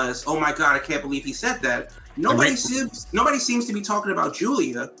reaction was, "Oh my God, I can't believe he said that." Nobody seems to be talking about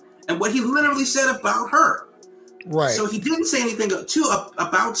Julia and what he literally said about her. Right. So he didn't say anything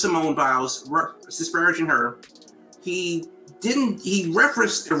about Simone Biles disparaging her. He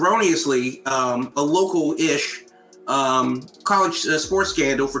referenced erroneously a local-ish college sports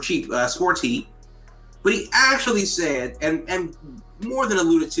scandal for cheap sports heat, but he actually said and more than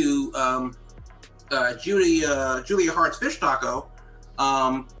alluded to Julia Hart's fish taco,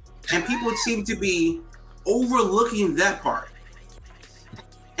 and people seem to be overlooking that part.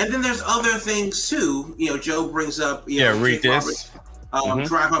 And then there's other things too. Joe brings up read this.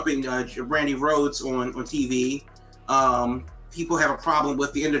 Dry humping Randy Rhoads on TV. People have a problem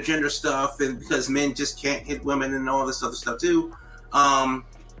with the intergender stuff, and because men just can't hit women and all this other stuff too. I'm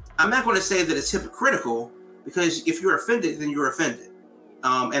not going to say that it's hypocritical, because if you're offended, then you're offended.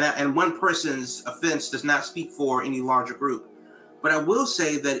 And one person's offense does not speak for any larger group. But I will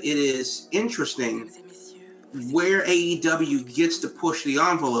say that it is interesting where AEW gets to push the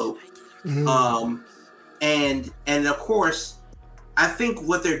envelope. And of course, I think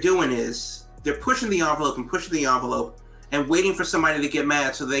what they're doing is they're pushing the envelope and waiting for somebody to get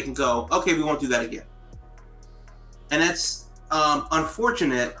mad so they can go, okay, we won't do that again. And that's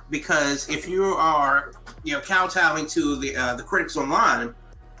unfortunate, because if you are kowtowing to the critics online,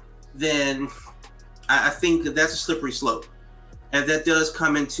 then I think that's a slippery slope, and that does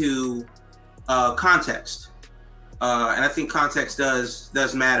come into context, and I think context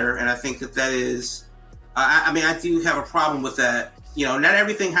does matter, and I think that is I do have a problem with that. Not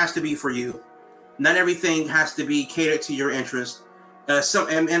everything has to be for you, not everything has to be catered to your interest.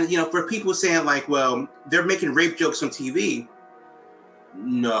 For people saying like, well, they're making rape jokes on TV.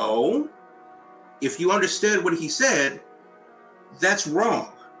 No. If you understood what he said, that's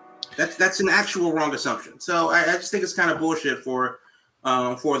wrong. That's an actual wrong assumption. So I just think it's kind of bullshit for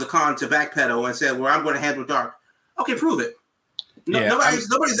the con to backpedal and say, well, I'm going to handle dark. Okay, prove it.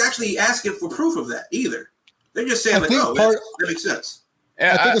 Nobody's actually asking for proof of that either. They're just saying, that makes sense.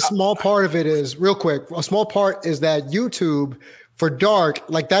 I think a small part of it is, real quick, a small part is that YouTube for dark,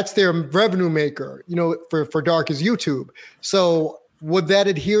 like that's their revenue maker, for dark is YouTube. So would that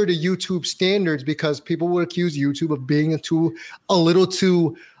adhere to YouTube standards? Because people would accuse YouTube of being a little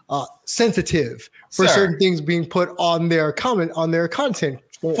too sensitive for certain things being put on their content.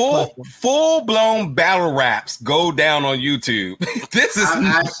 Full blown battle raps go down on YouTube. This is,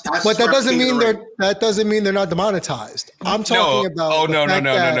 but that doesn't mean they're not demonetized. I'm talking about. Oh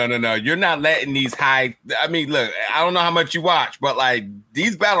no! You're not letting these high. I mean, look, I don't know how much you watch, but like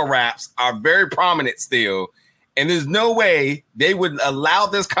these battle raps are very prominent still, and there's no way they would allow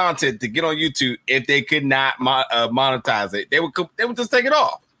this content to get on YouTube if they could not monetize it. They would just take it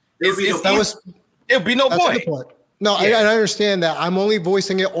off. It would be no point. No, yeah. I understand that. I'm only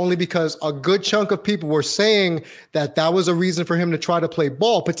voicing it only because a good chunk of people were saying that was a reason for him to try to play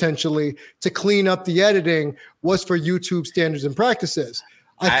ball potentially to clean up the editing was for YouTube standards and practices.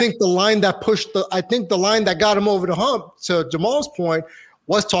 I think the line that got him over the hump, to Jamal's point,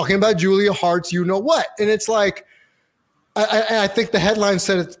 was talking about Julia Hart's you know what. And it's like, I think the headline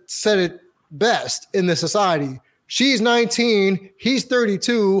said it best in this society. She's 19, he's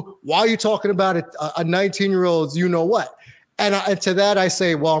 32. Why are you talking about a 19-year-old's you know what? And to that I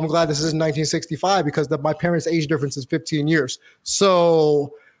say, well, I'm glad this is 1965 because my parents' age difference is 15 years.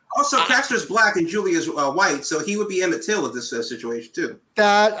 So also Caster's black and Julia's white, so he would be Emmett Till with this situation too.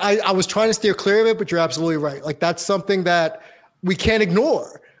 That I was trying to steer clear of it, but you're absolutely right. Like that's something that we can't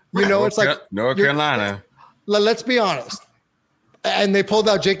ignore. It's like North Carolina. Let's be honest. And they pulled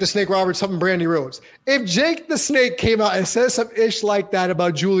out Jake the Snake Roberts, and Brandy Rhodes. If Jake the Snake came out and said some ish like that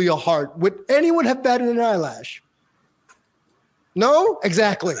about Julia Hart, would anyone have batted an eyelash? No,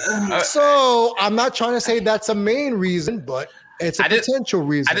 exactly. So I'm not trying to say that's a main reason, but it's a potential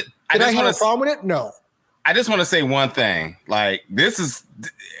reason. Did I have a problem with it? No. I just want to say one thing. Like, this is,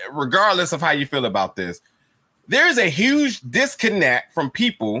 regardless of how you feel about this, there's a huge disconnect from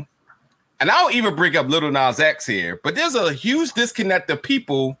people. And I don't even bring up Lil Nas X here, but there's a huge disconnect of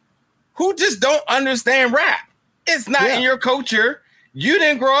people who just don't understand rap. It's not in your culture. You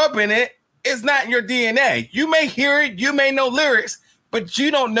didn't grow up in it. It's not in your DNA. You may hear it. You may know lyrics, but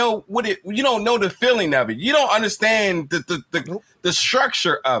you don't know you don't know the feeling of it. You don't understand the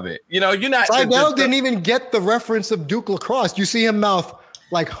structure of it. You're not. Seidel didn't even get the reference of Duke Lacrosse. You see him mouth.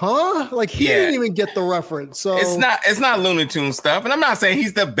 Like, huh? Like he didn't even get the reference. So it's not Looney Tunes stuff. And I'm not saying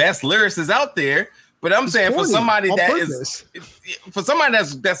he's the best lyricist out there, but I'm saying for somebody that's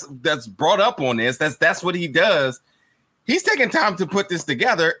brought up on this, that's what he does. He's taking time to put this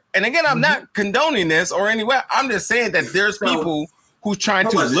together. And again, I'm not condoning this or anywhere. I'm just saying that there's people who's trying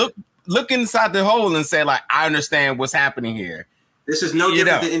to look inside the hole and say, like, I understand what's happening here. This is no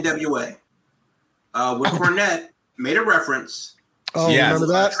different than NWA. When Cornette made a reference. Oh, remember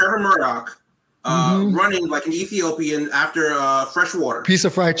that? Trevor Murdoch running like an Ethiopian after fresh water. Piece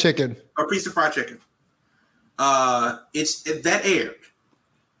of fried chicken. That aired.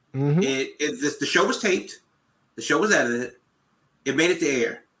 Mm-hmm. The show was taped. The show was edited. It made it to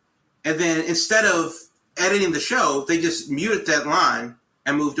air. And then instead of editing the show, they just muted that line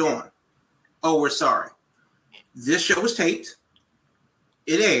and moved on. Oh, we're sorry. This show was taped.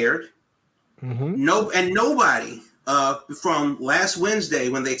 It aired. Mm-hmm. Nobody from last Wednesday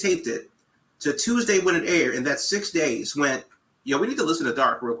when they taped it to Tuesday when it aired, and that's 6 days, went, we need to listen to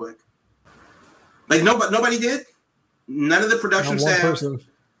Dark real quick. Like nobody did. None of the production staff,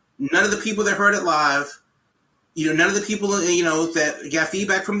 none of the people that heard it live, none of the people that got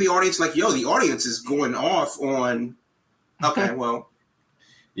feedback from the audience. Like, the audience is going off on. Okay, well,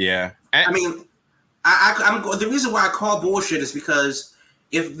 yeah. I mean, I'm the reason why I call bullshit is because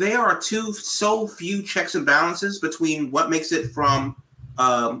if there are so few checks and balances between what makes it from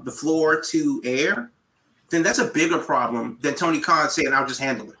the floor to air, then that's a bigger problem than Tony Khan saying, I'll just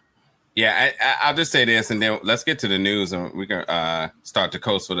handle it. Yeah, I'll just say this, and then let's get to the news, and we can start the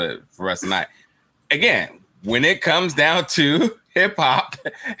coast for the rest of the night. Again, when it comes down to hip hop,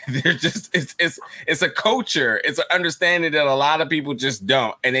 they're just it's a culture, it's an understanding that a lot of people just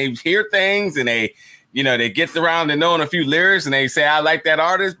don't, and they hear things and they get around to knowing a few lyrics and they say I like that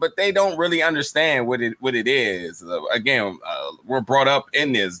artist, but they don't really understand what it is. Again, we're brought up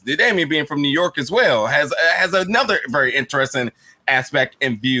in this. Damien being from New York as well has another very interesting aspect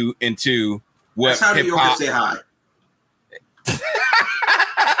and view into what that's how New Yorkers say hi.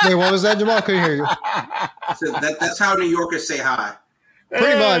 Wait, what was that, Jamal? Couldn't hear you. So that's how New Yorkers say hi.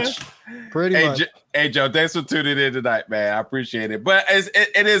 Pretty much. Hey, Joe, thanks for tuning in tonight, man. I appreciate it. But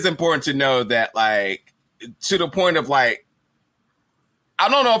it is important to know that, like, to the point of, like, I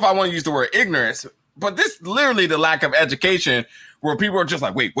don't know if I want to use the word ignorance, but this literally the lack of education where people are just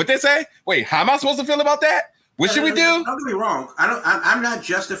like, wait, what they say? Wait, how am I supposed to feel about that? What should we do? Don't get me wrong. I'm not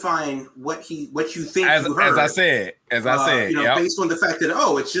justifying what you think you heard. As I said, based on the fact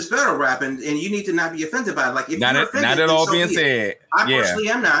that it's just battle rap, and you need to not be offended by it. Like, if not you're offended, not at all being said. I personally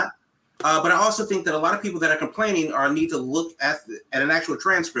am not, but I also think that a lot of people that are complaining need to look at an actual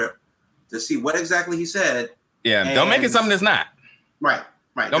transcript to see what exactly he said. Yeah, don't make it something that's not. Right.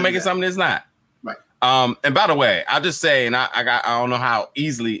 Don't make it something that's not. Right. And by the way, I'll just say, and I don't know how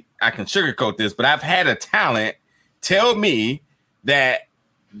easily I can sugarcoat this, but I've had a talent tell me that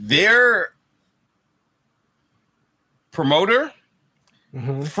their promoter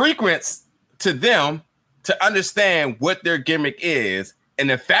frequents to them to understand what their gimmick is. And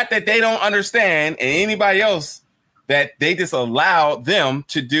the fact that they don't understand, and anybody else, that they just allow them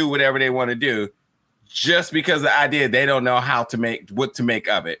to do whatever they want to do just because of the idea they don't know what to make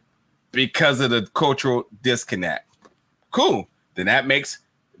of it because of the cultural disconnect. Cool. Then that makes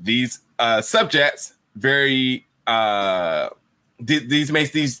these subjects very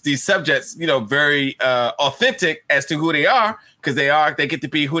these subjects, very authentic as to who they are, because they get to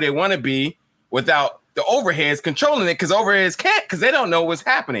be who they want to be without the overheads controlling it, because overheads can't, because they don't know what's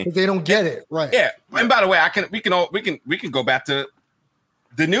happening. They don't get it, right? Yeah. And by the way, we can go back to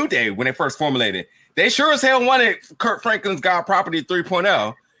the New Day when they first formulated. They sure as hell wanted Kurt Franklin's God Property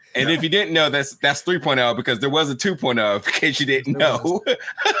 3.0. And if you didn't know, that's 3.0, because there was a 2.0, in case you didn't know.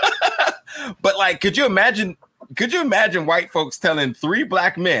 But like, could you imagine white folks telling 3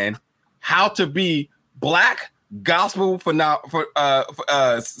 black men how to be black gospel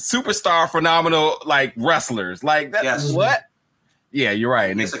superstar phenomenal, like, wrestlers? Like that. Yes. What? Yeah, you're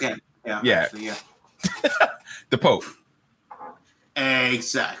right. Yes, again. Yeah. Actually, yeah. The Pope.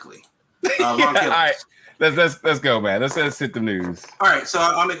 Exactly. All right. Let's go, man. Let's hit the news. All right, so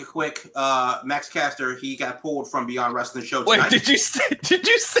I'll make it quick. Max Caster, he got pulled from Beyond Wrestling Show tonight. Wait, did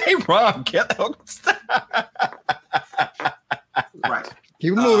you say Ron Kellogg? Right.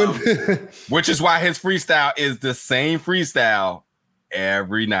 Keep moving. Which is why his freestyle is the same freestyle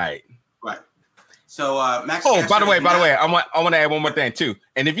every night. Right. So Max. Oh, by the way, I want to add one more thing too.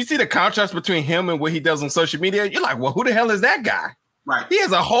 And if you see the contrast between him and what he does on social media, you're like, well, who the hell is that guy? Right. He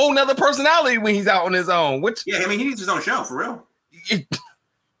has a whole nother personality when he's out on his own. Yeah, I mean, he needs his own show for real.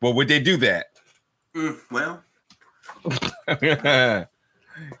 Well, would they do that? Well. Go ahead.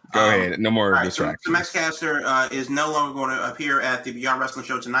 No more distractions. So Max Caster is no longer going to appear at the Beyond Wrestling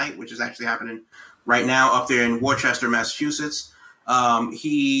Show tonight, which is actually happening right now up there in Worcester, Massachusetts.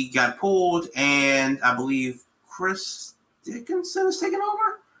 He got pulled, and I believe Chris Dickinson is taking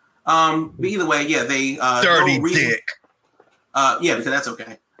over. But either way, yeah, they dirty dick. Yeah, because that's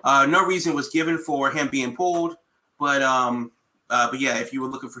okay. No reason was given for him being pulled, but yeah, if you were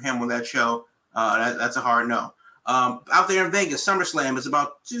looking for him on that show, that's a hard no. Out there in Vegas, SummerSlam is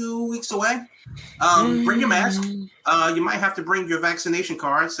about 2 weeks away. Bring your mask. You might have to bring your vaccination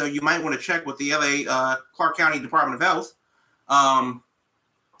card, so you might want to check with the LA Clark County Department of Health,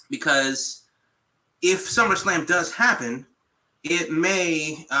 because if SummerSlam does happen, it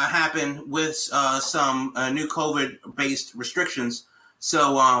may happen with some new COVID-based restrictions.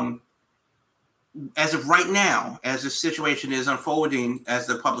 So as of right now, as the situation is unfolding, as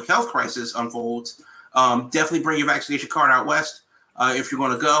the public health crisis unfolds, definitely bring your vaccination card out west if you're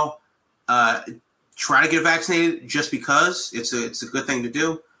going to go. Try to get vaccinated just because it's a good thing to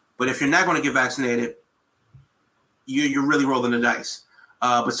do. But if you're not going to get vaccinated, you're really rolling the dice.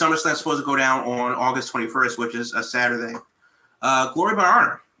 But SummerSlam's supposed to go down on August 21st, which is a Saturday. Glory by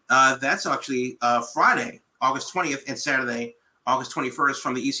Honor. That's actually Friday, August 20th, and Saturday, August 21st,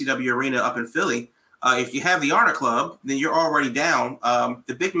 from the ECW Arena up in Philly. If you have the Honor Club, then you're already down.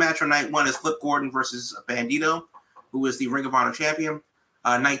 The big match on night 1 is Flip Gordon versus Bandito, who is the Ring of Honor champion.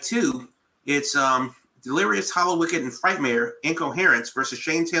 Night 2, it's Delirious, Hollow Wicked, and Frightmare Incoherence versus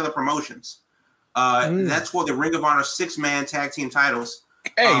Shane Taylor Promotions. That's for the Ring of Honor 6-man tag team titles.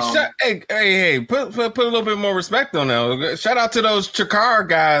 Hey! Put a little bit more respect on that. Shout out to those Chikara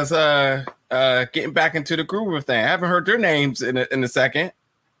guys getting back into the groove of thing. I haven't heard their names in a second.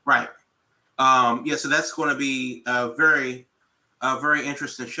 Right. Yeah. So that's going to be a very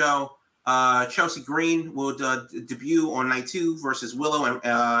interesting show. Chelsea Green will debut on night 2 versus Willow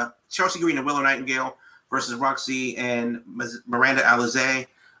and Chelsea Green and Willow Nightingale versus Roxy and Miranda Alizé.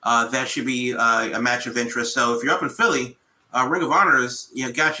 That should be a match of interest. So if you're up in Philly, Ring of Honor is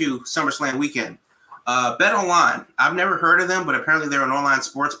got you SummerSlam weekend. Bet Online. I've never heard of them, but apparently they're an online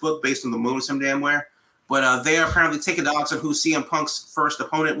sports book based on the moon some damn where. But they are apparently taking the odds on who CM Punk's first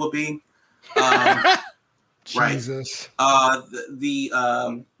opponent will be. Jesus. Right.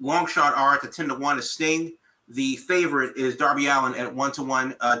 The long shot are at the 10-1 is Sting. The favorite is Darby Allin at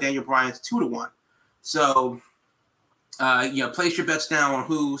 1-1. Daniel Bryan's 2-1. So, place your bets down on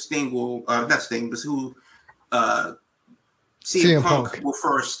who Sting will, not Sting, but who CM Punk will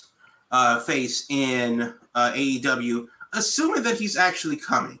first face in AEW, assuming that he's actually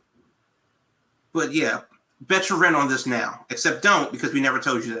coming. But yeah, bet your rent on this now. Except don't, because we never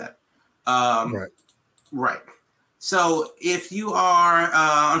told you that. Right. So if you are,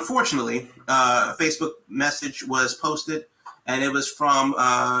 unfortunately, a Facebook message was posted, and it was from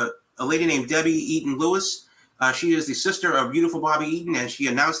a lady named Debbie Eaton Lewis. She is the sister of beautiful Bobby Eaton, and she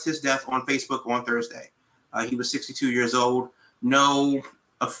announced his death on Facebook on Thursday. He was 62 years old. No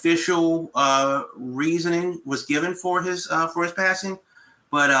official reasoning was given for his passing,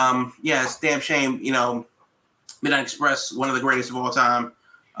 but it's a damn shame. Midnight Express, one of the greatest of all time.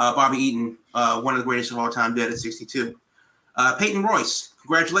 Bobby Eaton, one of the greatest of all time, dead at 62. Peyton Royce,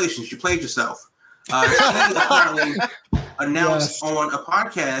 congratulations, you played yourself. She apparently announced on a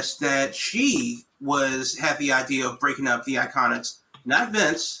podcast that she had the idea of breaking up the Iconics, not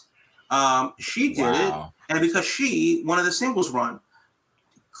Vince. She did it, and because she wanted the singles run.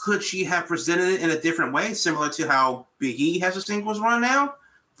 Could she have presented it in a different way, similar to how Big E has a singles run now?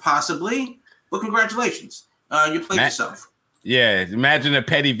 Possibly, but congratulations, you played yourself. Yeah, imagine if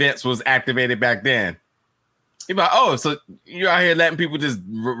Petty Vince was activated back then. He'd be like, so you're out here letting people just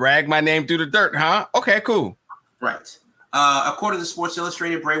rag my name through the dirt, huh? Okay, cool. Right. According to Sports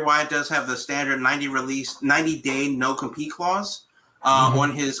Illustrated, Bray Wyatt does have the standard 90-day no-compete clause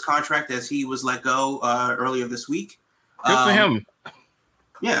on his contract as he was let go earlier this week. Good for him.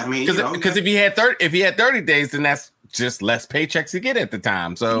 Yeah, I mean, because if he had 30 days, then that's just less paychecks to get at the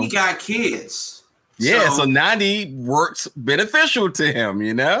time. So he got kids. Yeah, so 90 works beneficial to him,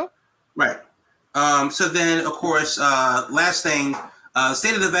 Right. So then, of course, last thing, the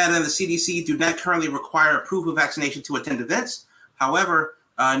state of Nevada and the CDC do not currently require proof of vaccination to attend events. However,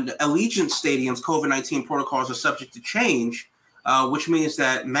 Allegiant Stadium's COVID-19 protocols are subject to change, which means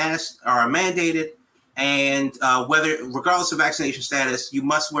that masks are mandated, and regardless of vaccination status, you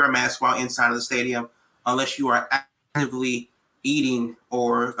must wear a mask while inside of the stadium unless you are actively eating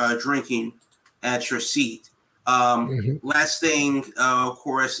or drinking at your seat. Last thing, of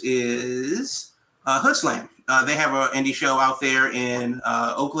course, is Hood Slam. They have an indie show out there in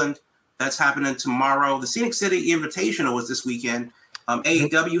Oakland that's happening tomorrow. The Scenic City Invitational was this weekend.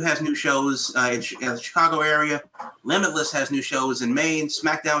 AEW has new shows in the Chicago area. Limitless has new shows in Maine.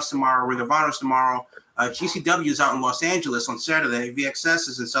 SmackDown's tomorrow. Ring of Honor's tomorrow. GCW is out in Los Angeles on Saturday. VXS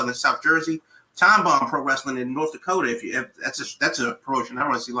is in South Jersey. Time Bomb Pro Wrestling in North Dakota. That's a promotion I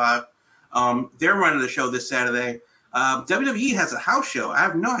want to see live. They're running the show this Saturday. WWE has a house show. I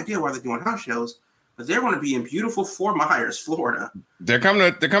have no idea why they're doing house shows, but they're going to be in beautiful Fort Myers, Florida. They're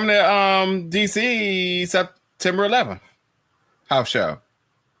coming to DC September 11th. House show.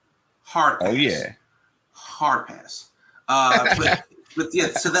 Hard pass. Oh yeah. Hard pass. But yeah,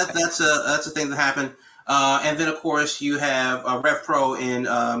 so that's a thing that happened. And then of course you have Rev Pro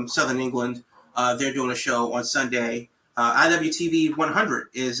in Southern England. They're doing a show on Sunday. IWTV 100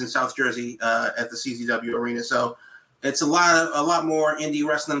 is in South Jersey at the CZW Arena. So it's a lot more indie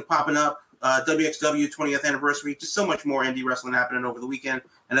wrestling popping up. WXW 20th anniversary, just so much more indie wrestling happening over the weekend.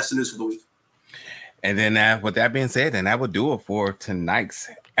 And that's the news for the week. And then with that being said, then that would do it for tonight's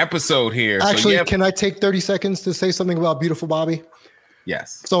episode here. Actually, can I take 30 seconds to say something about Beautiful Bobby?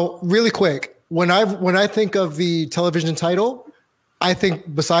 Yes. So really quick, when I think of the television title, I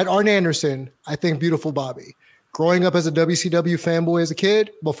think beside Arn Anderson, I think Beautiful Bobby. Growing up as a WCW fanboy as a kid,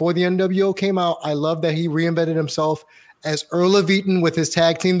 before the NWO came out, I love that he reinvented himself as Earl of Eaton with his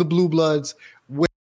tag team, the Blue Bloods,